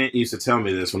my aunt used to tell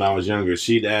me this when I was younger.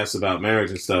 She'd ask about marriage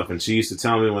and stuff, and she used to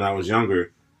tell me when I was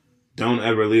younger, don't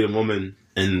ever lead a woman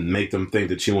and make them think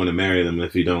that you want to marry them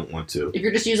if you don't want to. If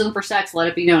you're just using them for sex, let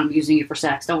it be known I'm using you for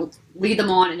sex. Don't lead them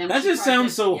on and then. That just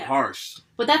sounds so harsh.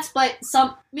 But women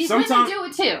do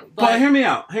it too. But hear me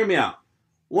out.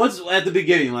 What's at the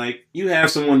beginning, like, you have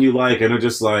someone you like and they're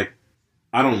just like,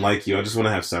 I don't like you, I just want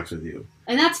to have sex with you.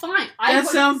 And that's fine. That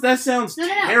sounds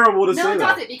terrible to say that. No, it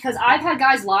doesn't, because I've had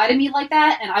guys lie to me like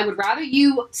that, and I would rather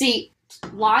you... See,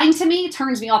 lying to me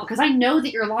turns me off, because I know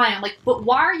that you're lying. I'm like, but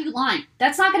why are you lying?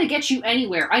 That's not going to get you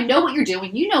anywhere. I know what you're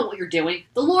doing. You know what you're doing.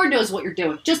 The Lord knows what you're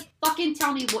doing. Just fucking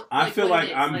tell me what... I feel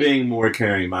like I'm being more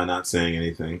caring by not saying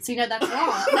anything. See, no, that's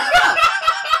wrong. No.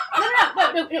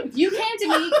 If you came to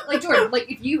me, like, Jordan,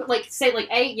 like, if you, like, say, like,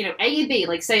 A and B,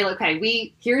 like, say, like,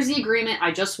 okay, here's the agreement,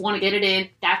 I just want to get it in,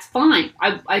 that's fine.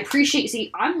 I appreciate, see,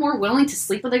 I'm more willing to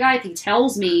sleep with a guy if he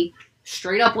tells me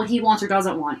straight up what he wants or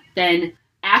doesn't want, than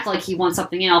act like he wants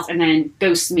something else and then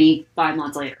ghost me 5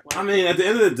 months later. Like, I mean, at the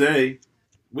end of the day,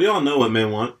 we all know what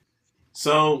men want.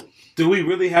 So, do we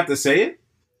really have to say it?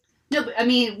 No, but, I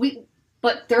mean,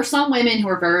 But there's some women who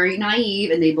are very naive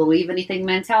and they believe anything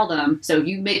men tell them. So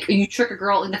you trick a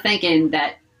girl into thinking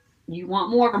that you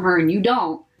want more from her and you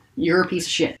don't. You're a piece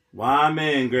of shit. Why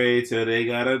men great till they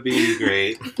gotta be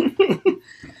great?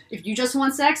 If you just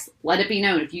want sex, let it be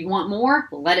known. If you want more,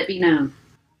 let it be known.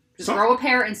 Just grow a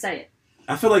pair and say it.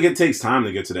 I feel like it takes time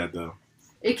to get to that, though.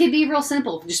 It can be real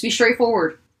simple. Just be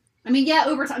straightforward. I mean, yeah,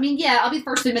 over time. I mean, yeah, I'll be the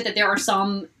first to admit that there are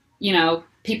some,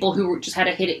 people who just had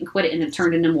to hit it and quit it and then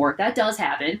turned into more. That does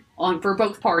happen. For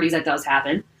both parties, that does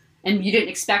happen. And you didn't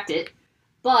expect it.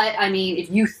 But, I mean,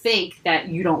 if you think that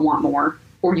you don't want more,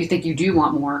 or you think you do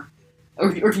want more,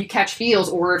 or if you catch feels,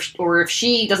 or if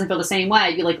she doesn't feel the same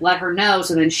way, you, like, let her know,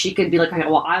 so then she could be like, okay,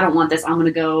 well, I don't want this. I'm going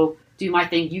to go do my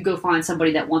thing. You go find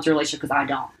somebody that wants a relationship because I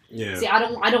don't. Yeah. See, I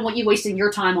don't want you wasting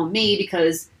your time on me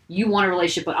because you want a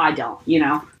relationship, but I don't,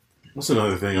 What's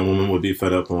another thing a woman would be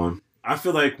fed up on? I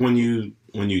feel like when you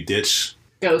ditch...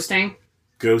 Ghosting.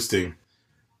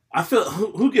 I feel...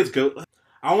 Who gets ghosted?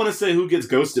 I want to say who gets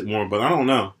ghosted more, but I don't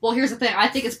know. Well, here's the thing. I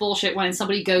think it's bullshit when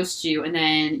somebody ghosts you and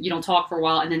then you don't talk for a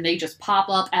while and then they just pop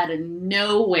up out of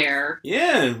nowhere.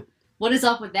 Yeah. What is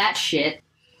up with that shit?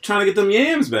 Trying to get them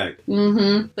yams back.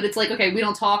 Mm-hmm. But it's like, okay, we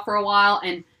don't talk for a while,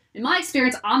 and in my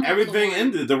experience, everything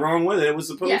ended the wrong way that it was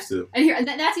supposed to. And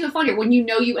that's even funnier when you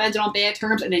ended on bad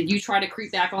terms, and then you try to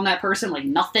creep back on that person like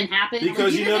nothing happened.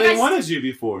 Because they wanted you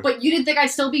before. But you didn't think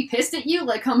I'd still be pissed at you?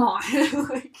 Like, come on.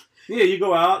 Yeah, you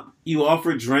go out, you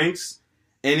offer drinks,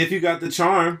 and if you got the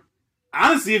charm,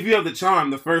 honestly, if you have the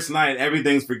charm, the first night,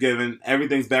 everything's forgiven,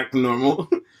 everything's back to normal.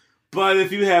 But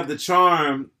if you have the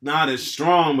charm, not as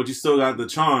strong, but you still got the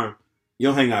charm,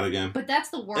 you'll hang out again. But that's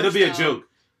the worst. It'll be a joke.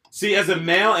 See, as a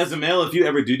male, if you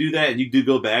ever do that, and you do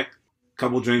go back, a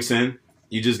couple drinks in,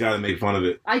 you just gotta make fun of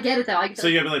it. I get it, though. So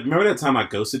you gotta be like, remember that time I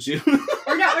ghosted you?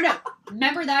 or no.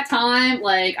 Remember that time,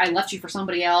 like, I left you for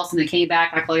somebody else, and they came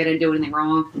back, like, I didn't do anything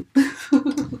wrong?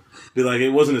 Be like, it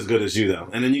wasn't as good as you, though.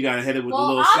 And then you gotta hit it with a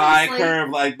little side curve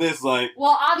like this, like...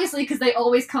 Well, obviously, because they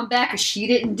always come back, because she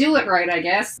didn't do it right, I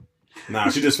guess. Nah,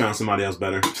 she just found somebody else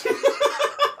better.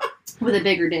 With a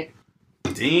bigger dick.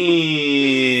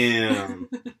 Damn.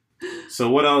 So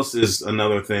what else is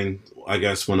another thing, I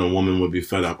guess, when a woman would be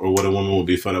fed up, or what a woman would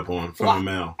be fed up on from a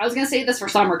male? I was going to say this for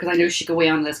Summer, because I know she could weigh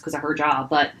on this because of her job,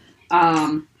 but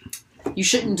you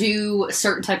shouldn't do a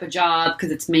certain type of job because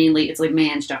it's like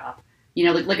man's job.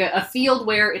 Like a field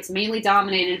where it's mainly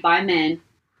dominated by men.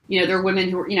 They're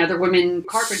women they're women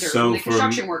carpenters,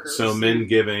 construction workers. So men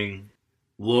giving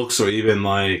looks or even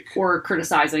like... Or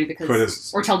criticizing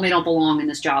or telling them they don't belong in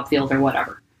this job field or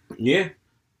whatever. Yeah.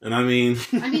 And I mean,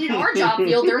 in our job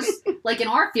field,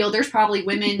 there's probably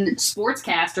women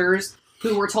sportscasters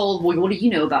who were told, well, what do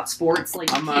you know about sports? Like,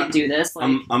 you can't do this.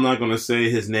 Like, I'm not going to say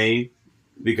his name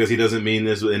because he doesn't mean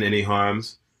this in any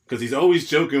harms. Because he's always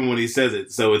joking when he says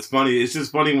it. So it's funny. It's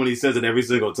just funny when he says it every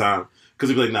single time. Because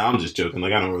he'll be like, nah, I'm just joking.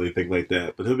 Like, I don't really think like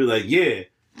that. But he'll be like, yeah,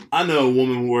 I know a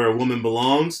woman where a woman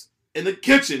belongs. In the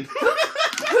kitchen.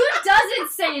 Who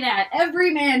doesn't say that?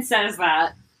 Every man says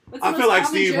that. I feel like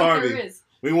Steve Harvey.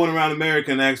 We went around America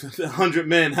and asked 100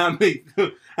 men how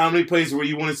many places where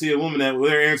you want to see a woman at. Well,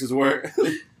 their answers were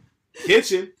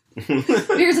kitchen.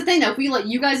 Here's the thing, though. If we let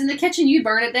you guys in the kitchen, you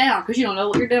burn it down because you don't know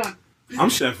what you're doing. I'm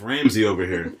Chef Ramsay over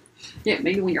here. Yeah,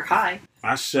 maybe when you're high.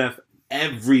 I chef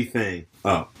everything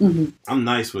up. Mm-hmm. I'm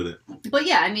nice with it. But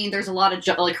yeah, there's a lot of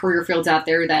career fields out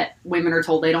there that women are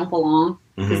told they don't belong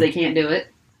because they can't do it.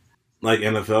 Like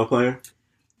NFL player?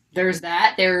 There's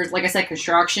that. There's, like I said,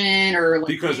 construction or like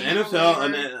Because manual NFL,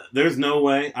 labor. and there's no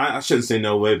way. I shouldn't say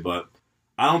no way, but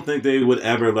I don't think they would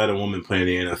ever let a woman play in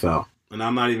the NFL. And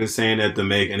I'm not even saying that to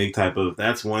make any type of.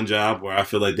 That's one job where I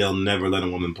feel like they'll never let a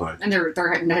woman play. And there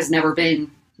has never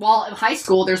been. Well, in high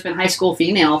school, there's been high school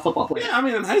female football players. Yeah, I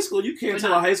mean, in high school, you can't But tell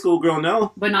not- a high school girl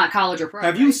no. But not college or pro.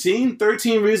 Have you right? seen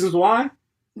 13 Reasons Why?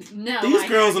 No. These I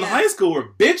girls in haven't high school were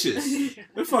bitches. yet.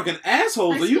 They're fucking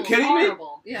assholes. High Are you school's kidding me?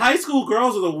 horrible. Yeah. High school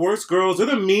girls are the worst girls. They're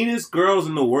the meanest girls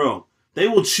in the world. They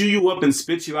will chew you up and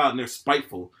spit you out, and they're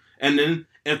spiteful. And then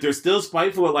if they're still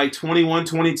spiteful at like 21,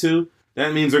 22,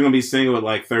 that means they're going to be single at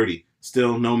like 30.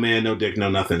 Still, no man, no dick, no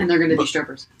nothing. And they're going to be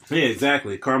strippers. Yeah,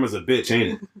 exactly. Karma's a bitch,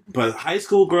 ain't it? But high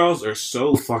school girls are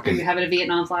so Are fucking... you having a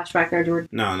Vietnam flashback there, Jordan?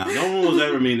 No one was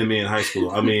ever mean to me in high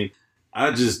school. I mean, I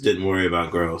just didn't worry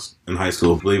about girls in high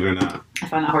school, believe it or not. I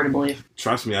find that hard to believe.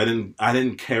 Trust me, I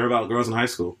didn't care about girls in high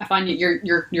school. I find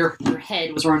your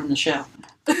head was running the show.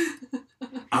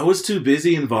 I was too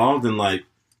busy involved in like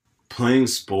playing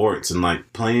sports and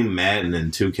like playing Madden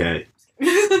and 2K.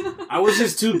 I was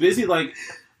just too busy. Like,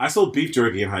 I sold beef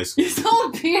jerky in high school. You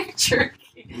sold beef jerky.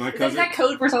 My Is cousin. that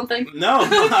code for something? No,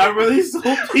 I really sold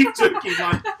beef jerky.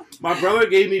 My brother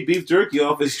gave me beef jerky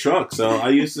off his truck, so I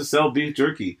used to sell beef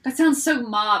jerky. That sounds so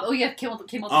mob. Oh, yeah, came off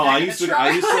the Oh, back of the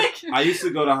truck. I used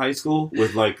to go to high school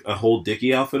with like a whole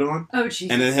Dickie outfit on, Oh, Jesus.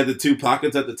 and it had the two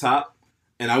pockets at the top,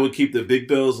 and I would keep the big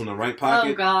bills in the right Oh,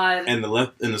 pocket God. and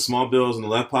the small bills in the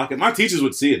left pocket. My teachers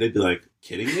would see it; they'd be like,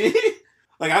 "Kidding me?"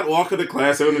 Like, I'd walk into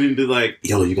class, everyone would be like,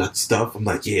 "Yo, you got stuff?" I'm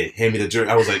like, "Yeah, hand me the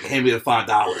jerky." I was like, "Hand me the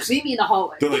 $5." Meet me in the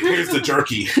hallway. They're like, "Here's the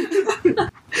jerky."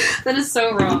 That is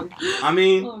so wrong. I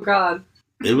mean, Oh, God.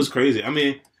 it was crazy. I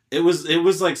mean, it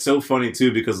was like so funny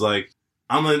too because like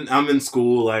I'm in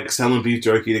school like selling beef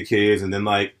jerky to kids, and then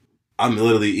like I'm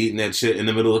literally eating that shit in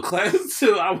the middle of class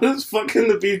too. I was fucking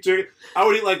the beef jerky. I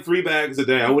would eat like 3 bags a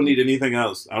day. I wouldn't eat anything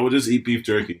else. I would just eat beef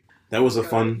jerky. That was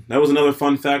another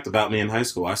fun fact about me in high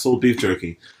school. I sold beef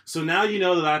jerky. So now you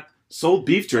know that I sold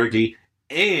beef jerky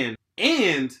and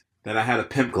that I had a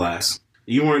pimp glass.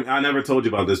 I never told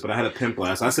you about this, but I had a pimp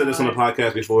glass. I said this on the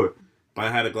podcast before, but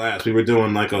I had a glass. We were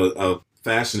doing like a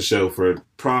fashion show for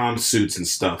prom suits and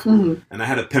stuff. Mm-hmm. And I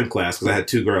had a pimp glass because I had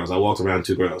 2 girls. I walked around with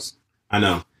 2 girls. I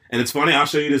know. And it's funny, I'll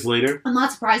show you this later. I'm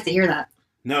not surprised to hear that.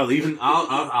 No, even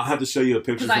I'll have to show you a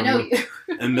picture Because I know from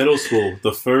you. in middle school.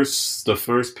 The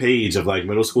first page of like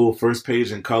middle school, first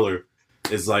page in color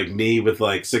is like me with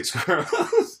like 6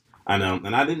 girls. I know,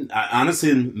 and I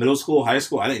honestly in middle school, high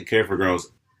school, I didn't care for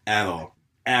girls at all.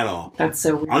 That's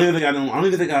so weird. I don't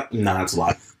even think I. Nah, that's a lie.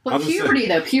 I'll But just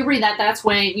say- puberty, that's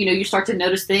when, you start to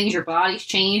notice things, your body's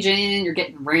changing, you're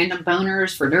getting random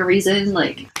boners for no reason.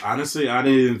 Like, Honestly, I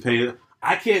didn't even pay.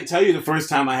 I can't tell you the first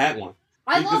time I had one.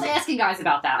 I love Because- asking guys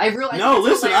about that. I realize. No,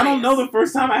 listen, I don't know the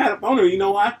first time I had a boner. You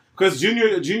know why? Because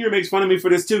Junior makes fun of me for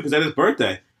this too. Because at his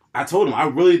birthday, I told him I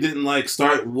really didn't like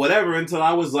start whatever until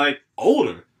I was like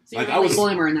older. So you're Like, a I was-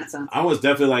 bloomer in that sense. I was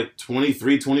definitely like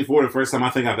 23, 24 the first time I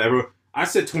think I've ever. I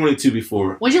said 22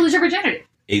 before. When did you lose your virginity?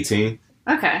 18.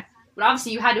 Okay. But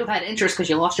obviously you had to have had interest because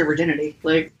you lost your virginity.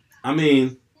 Like, I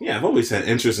mean, yeah, I've always had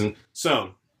interest in.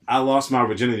 So I lost my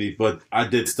virginity, but I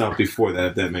did stuff before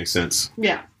that. If that makes sense.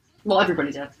 yeah. Well,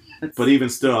 everybody did. It's- But even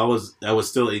still, I was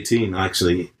still 18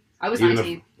 actually. I was even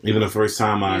 19. Even the first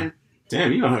time I. Yeah.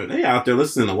 Damn, you know they out there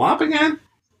listening to WAP again?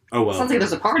 Oh well. Sounds like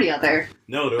there's a party out there.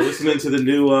 No, they're listening to the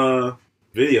new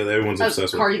video that everyone's Oh,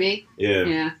 obsessed with. Cardi B. Yeah.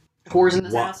 Yeah. Whores in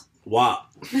this WAP. house.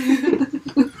 WAP.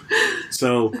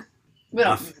 So way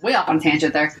off on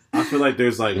tangent there. I feel like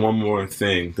there's like one more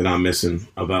thing that I'm missing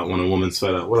about when a woman's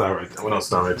fed up. What else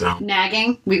did I write down?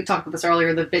 Nagging. We talked about this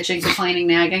earlier. The bitching, complaining,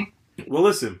 nagging. Well,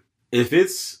 listen. If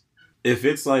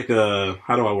it's like a,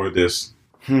 how do I word this?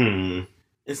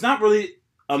 It's not really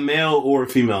a male or a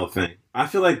female thing. I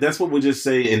feel like that's what we just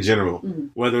say in general,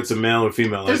 Mhm. whether it's a male or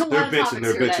female. Like, There's a they're lot of bitching, topics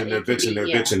they're here that bitching, they're it could bitching, be- they're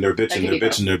yeah, bitching, they're that bitching, could they're be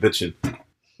bitching, they're bitching.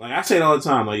 Like I say it all the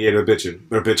time. Like yeah, they're bitching,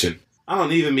 they're bitching. I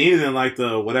don't even mean it in like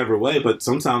the whatever way, but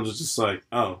sometimes it's just like,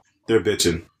 oh, they're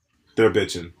bitching, they're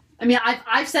bitching. I mean,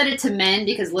 I've said it to men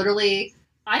because literally,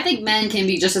 I think men can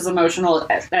be just as emotional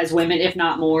as women, if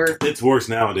not more. It's worse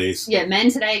nowadays. Yeah, men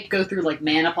today go through like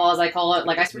menopause, I call it.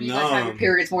 Like I swear you guys have your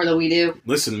periods more than we do.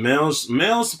 Listen, males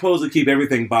supposed to keep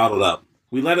everything bottled up.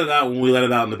 We let it out when we let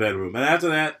it out in the bedroom, and after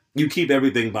that, you keep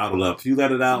everything bottled up. If you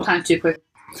let it out, Sometimes too quick.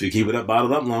 if you keep it up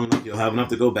bottled up long enough, you'll have enough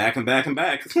to go back and back and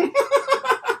back.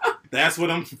 That's where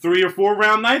them 3 or 4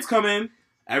 round nights come in.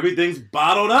 Everything's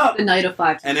bottled up. The night of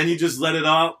 5. And then you just let it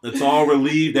out. It's all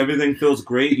relieved. Everything feels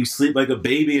great. You sleep like a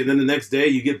baby. And then the next day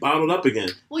you get bottled up again.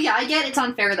 Well, yeah, I get it's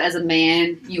unfair that as a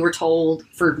man you were told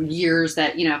for years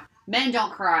that, Men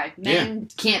don't cry. Men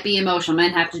can't be emotional.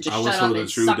 Men have to just shut up and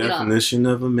suck it up. The true definition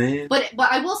of a man. But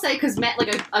I will say, because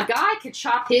like a guy could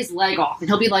chop his leg off and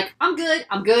he'll be like, I'm good.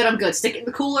 Stick it in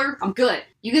the cooler. I'm good.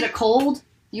 You get a cold,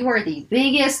 you are the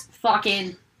biggest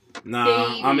fucking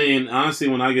baby. I mean, honestly,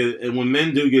 when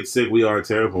men do get sick, we are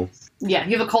terrible. Yeah,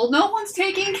 you have a cold. No one's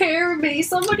taking care of me.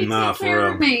 Somebody take care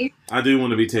of me. I do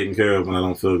want to be taken care of when I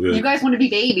don't feel good. You guys want to be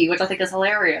baby, which I think is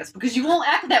hilarious because you won't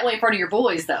act that way in front of your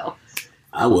boys, though.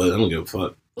 I would. I don't give a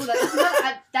fuck. Ooh,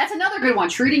 that's another good one.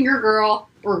 Treating your girl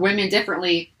or women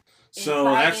differently. So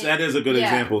that is a good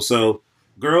example. So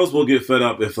girls will get fed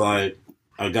up if like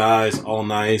a guy's all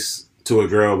nice to a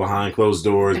girl behind closed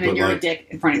doors, and then you're a dick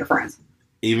in front of your friends.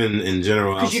 Even in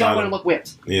general, because you don't want to look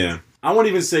whipped. Yeah. I won't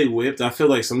even say whipped. I feel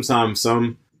like sometimes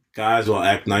some guys will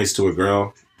act nice to a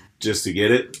girl just to get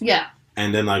it. Yeah.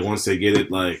 And then, like, once they get it,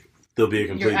 like, they'll be a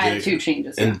complete dick. Your attitude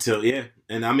changes.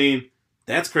 And I mean,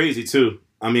 that's crazy, too.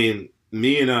 I mean,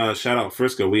 me and, shout out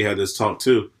Frisco, we had this talk,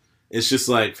 too. It's just,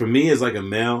 like, for me as, like, a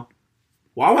male,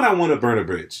 why would I want to burn a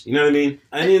bridge? You know what I mean?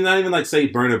 I mean, not even, like, say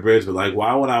burn a bridge, but, like,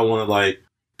 why would I want to, like,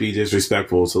 be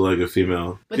disrespectful to, like, a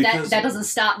female? But that doesn't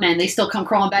stop men. They still come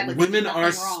crawling back like women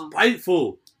are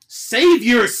spiteful. Save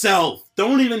yourself.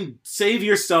 Don't even save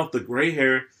yourself the gray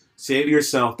hair. Save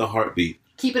yourself the heartbeat.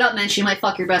 Keep it up, man. She might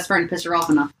fuck your best friend and piss her off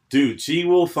enough. Dude, she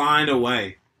will find a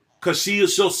way. Because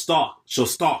she'll stalk. She'll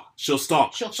fuck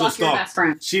your best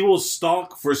friend. She will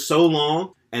stalk for so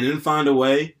long and then find a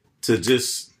way to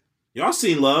just... Y'all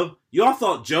seen Love? Y'all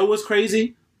thought Joe was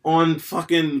crazy on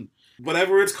fucking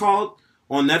whatever it's called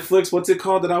on Netflix? What's it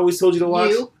called that I always told you to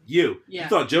watch? You. Yeah. You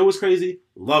thought Joe was crazy?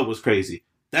 Love was crazy.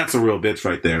 That's a real bitch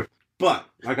right there. But,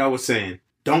 like I was saying,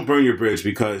 don't burn your bridge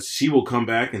because she will come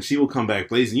back and she will come back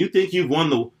blazing. You think you won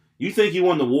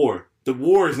the war. The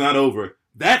war is not over.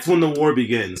 That's when the war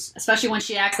begins. Especially when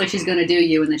she acts like she's going to do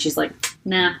you and then she's like,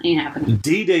 nah, ain't happening.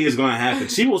 D-Day is going to happen.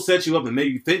 She will set you up and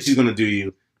make you think she's going to do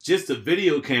you. Just a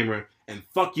video camera and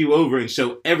fuck you over and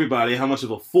show everybody how much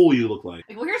of a fool you look like.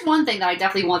 Well, here's one thing that I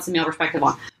definitely want some male perspective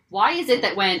on. Why is it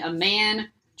that when a man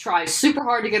tries super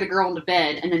hard to get a girl into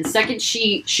bed, and then second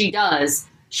she does,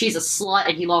 she's a slut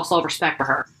and he lost all respect for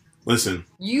her? Listen.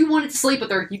 You wanted to sleep with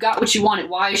her. You got what you wanted.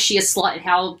 Why is she a slut, and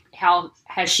how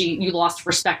has you lost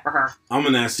respect for her? I'm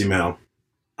a nasty male.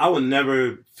 I would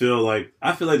never I feel like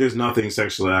there's nothing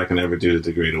sexually I can ever do to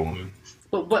degrade a woman.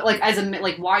 But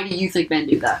like why do you think men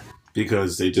do that?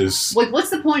 Because they just... Like,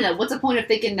 what's the point of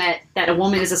thinking that a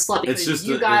woman is a slut because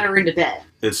you got her into bed?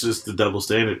 It's just the double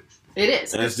standard. It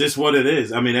is. That's just what it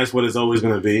is. I mean, that's what it's always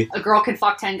going to be. A girl can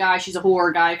fuck 10 guys. She's a whore.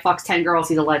 A guy fucks 10 girls.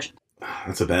 He's a legend.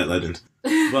 That's a bad legend.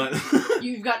 But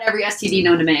you've got every STD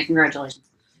known to man. Congratulations.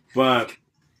 But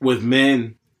with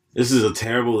men, this is a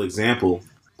terrible example.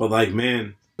 But like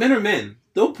men are men.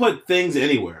 They'll put things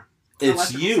anywhere.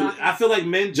 It's you. I feel like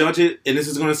men judge it, and this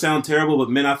is going to sound terrible, but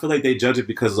men, I feel like they judge it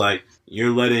because like you're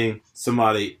letting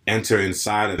somebody enter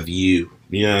inside of you.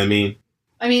 You know what I mean?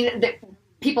 I mean,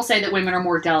 people say that women are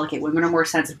more delicate. Women are more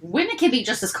sensitive. Women can be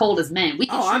just as cold as men.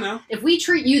 I know. If we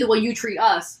treat you the way you treat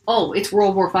us, it's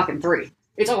World War fucking III.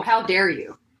 It's, how dare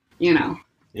you? You know?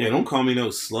 Yeah, don't call me no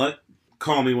slut.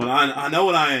 Call me what I know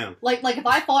what I am. Like if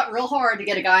I fought real hard to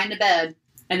get a guy into bed,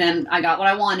 and then I got what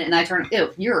I wanted, and I turned,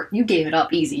 you gave it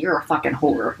up easy. You're a fucking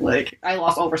whore. Like, I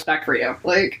lost all respect for you.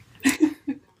 Like...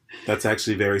 That's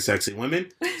actually very sexy.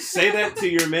 Women, say that to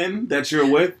your men that you're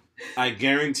with. I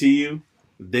guarantee you,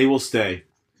 they will stay.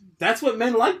 That's what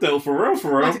men like, though, for real,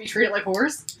 for real. Want to be treated like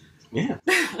whores? Yeah.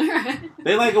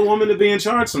 They like a woman to be in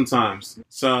charge sometimes.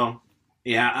 So,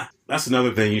 yeah, that's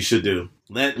another thing you should do.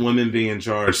 Let women be in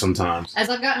charge sometimes. As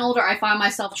I've gotten older, I find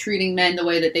myself treating men the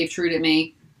way that they've treated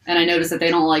me. And I notice that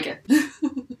they don't like it.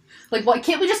 Like, what?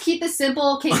 Can't we just keep this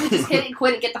simple? Can't we just hit it and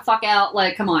quit and get the fuck out?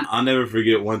 Like, come on. I'll never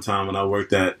forget one time when I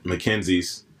worked at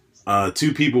Mackenzie's.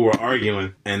 Two people were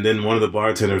arguing, and then one of the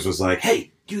bartenders was like,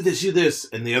 "Hey, you this,"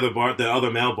 and the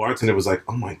other male bartender was like,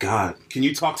 "Oh my god, can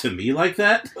you talk to me like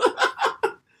that?"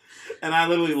 And I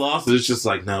literally lost it. It's just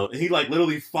like, no. And he like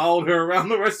literally followed her around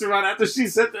the restaurant after she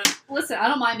said that. Listen, I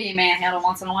don't mind being manhandled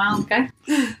once in a while, okay?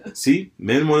 See,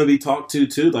 men want to be talked to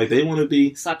too. Like they want to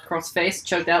be slapped across the face,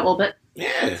 choked out a little bit.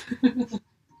 Yeah.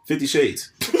 50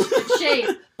 Shades.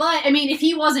 Shades. But I mean, if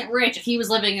he wasn't rich, if he was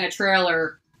living in a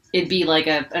trailer, it'd be like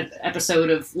an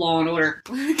episode of Law and Order.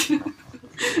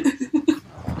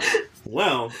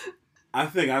 Well, I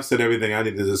think I've said everything I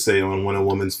needed to say on when a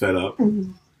woman's fed up.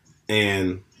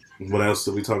 And what else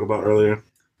did we talk about earlier?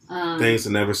 Things to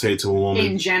never say to a woman.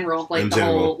 In general, like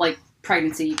whole, like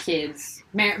pregnancy, kids,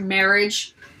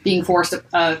 marriage, being forced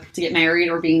to get married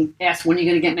or being asked when you're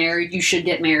going to get married. You should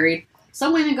get married.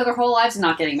 Some women go their whole lives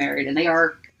not getting married, and they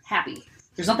are happy.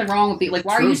 There's nothing wrong with being like,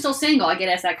 why are you still single? I get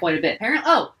asked that quite a bit.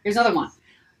 Apparently, here's another one.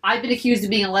 I've been accused of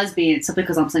being a lesbian simply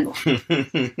because I'm single.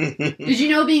 Did you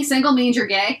know being single means you're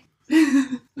gay?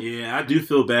 Yeah, I do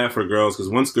feel bad for girls because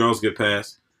once girls get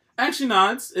past, actually,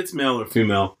 no, it's male or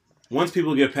female. Once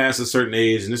people get past a certain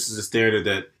age, and this is a standard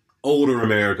that older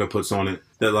America puts on it,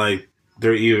 that like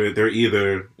they're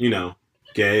either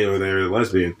gay or they're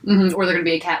lesbian, or they're gonna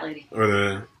be a cat lady,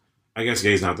 or I guess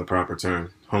gay is not the proper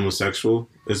term. Homosexual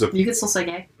is a. You can still say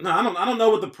gay. No, I don't know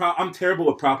what I'm terrible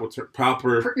with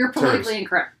proper. You're politically terms.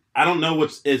 incorrect. I don't know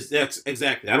that's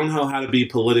exactly. I don't know how to be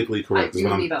politically correct. You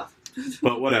can be both.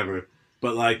 But whatever.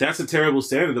 But like that's a terrible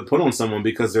standard to put on someone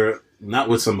because they're not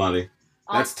with somebody.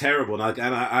 That's terrible. Like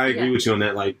I agree with you on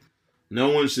that. Like no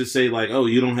one should say like, oh,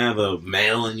 you don't have a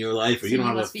male in your life or you don't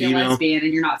have a female. You must be a lesbian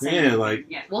and you're not saying yeah, like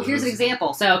yeah. Well, here's an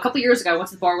example. So a couple years ago, I went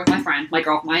to the bar with my friend,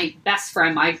 my best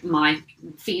friend, my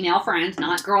female friend,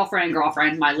 not girlfriend,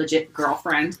 my legit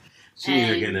girlfriend.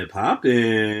 She's getting it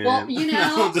popping. Well,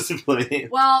 no, just playing.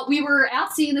 Well, we were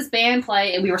out seeing this band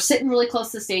play, and we were sitting really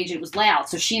close to the stage, and it was loud.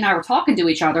 So she and I were talking to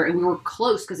each other, and we were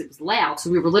close because it was loud.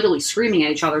 So we were literally screaming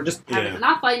at each other, just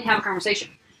not fighting, having a conversation.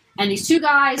 And these two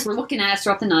guys were looking at us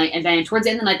throughout the night, and then towards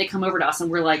the end of the night, they come over to us, and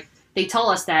we're like, they tell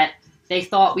us that they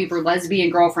thought we were lesbian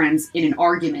girlfriends in an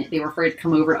argument. They were afraid to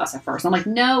come over to us at first. I'm like,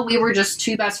 no, we were just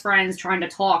two best friends trying to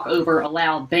talk over a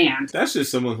loud band. That's just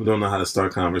someone who don't know how to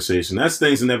start conversation. That's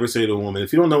things to never say to a woman.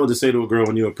 If you don't know what to say to a girl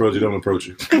when you approach her, don't approach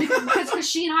her. Because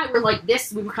she and I were like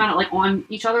this. We were kind of like on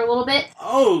each other a little bit.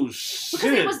 Oh, shit.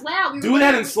 Because it was loud. Do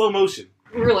that in slow motion.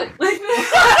 Really?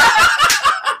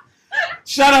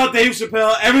 Shout out Dave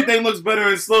Chappelle. Everything looks better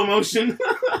in slow motion.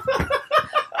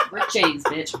 Rick James,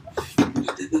 bitch.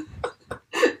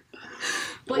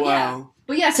 Wow.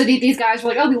 But yeah, so these guys were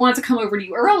like, oh, we wanted to come over to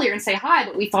you earlier and say hi,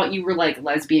 but we thought you were like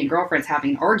lesbian girlfriends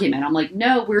having an argument. I'm like,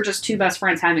 no, we're just two best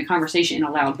friends having a conversation in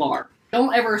a loud bar.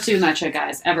 Don't ever assume that shit,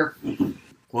 guys. Ever.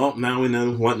 Well, now we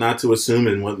know what not to assume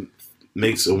and what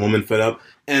makes a woman fed up.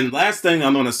 And last thing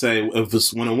I'm going to say,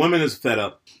 when a woman is fed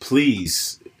up,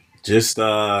 please just...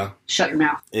 shut your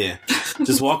mouth. Yeah.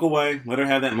 Just walk away. Let her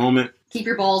have that moment. Keep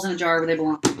your balls in a jar where they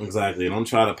belong. Exactly. Don't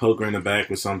try to poke her in the back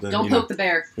with something. Don't poke the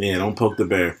bear. Yeah, don't poke the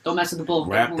bear. Don't mess with the bull.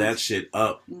 Wrap that shit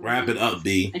up. Wrap it up,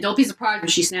 B. And don't be surprised when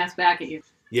she snaps back at you.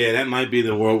 Yeah, that might be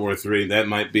the World War III. That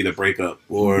might be the breakup.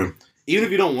 Or even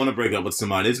if you don't want to break up with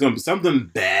somebody, it's going to be something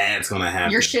bad's going to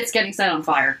happen. Your shit's getting set on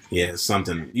fire. Yeah,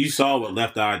 something. You saw what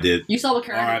Left Eye did. You saw what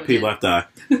Carol did. R.I.P. Left Eye.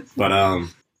 But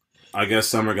I guess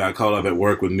Summer got caught up at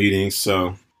work with meetings,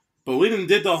 so... But we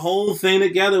did the whole thing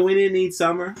together. We didn't need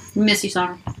Summer. Miss you,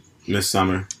 Summer. Miss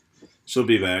Summer. She'll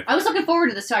be back. I was looking forward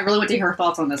to this too. I really want to hear her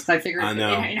thoughts on this. Because I figured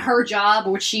in her job,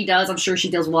 what she does, I'm sure she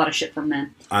deals with a lot of shit from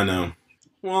men. I know.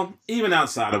 Well, even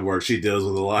outside of work, she deals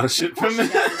with a lot of shit from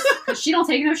men. Because she don't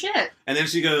take no shit. And then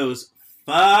she goes,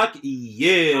 fuck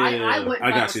yeah. I wouldn't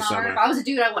fuck with Summer. If I was a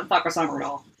dude, I wouldn't fuck with Summer at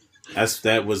all.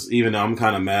 That was, even though I'm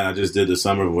kind of mad, I just did the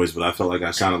Summer voice, but I felt like I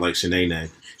sounded like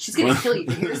Shanae. She's going to kill you.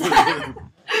 Here's that.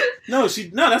 No,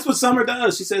 that's what Summer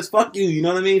does. She says, fuck you, you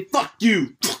know what I mean? Fuck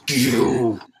you. Fuck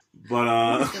you.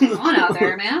 But, what's going on out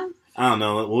there, man? I don't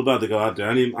know. We're about to go out there.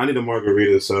 I need a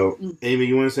margarita, so, Amy,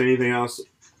 you want to say anything else?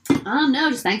 No,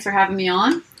 just thanks for having me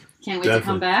on. Can't wait to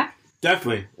come back.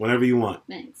 Definitely. Whenever you want.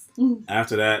 Thanks.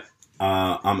 After that,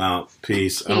 I'm out.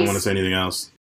 Peace. I don't want to say anything else.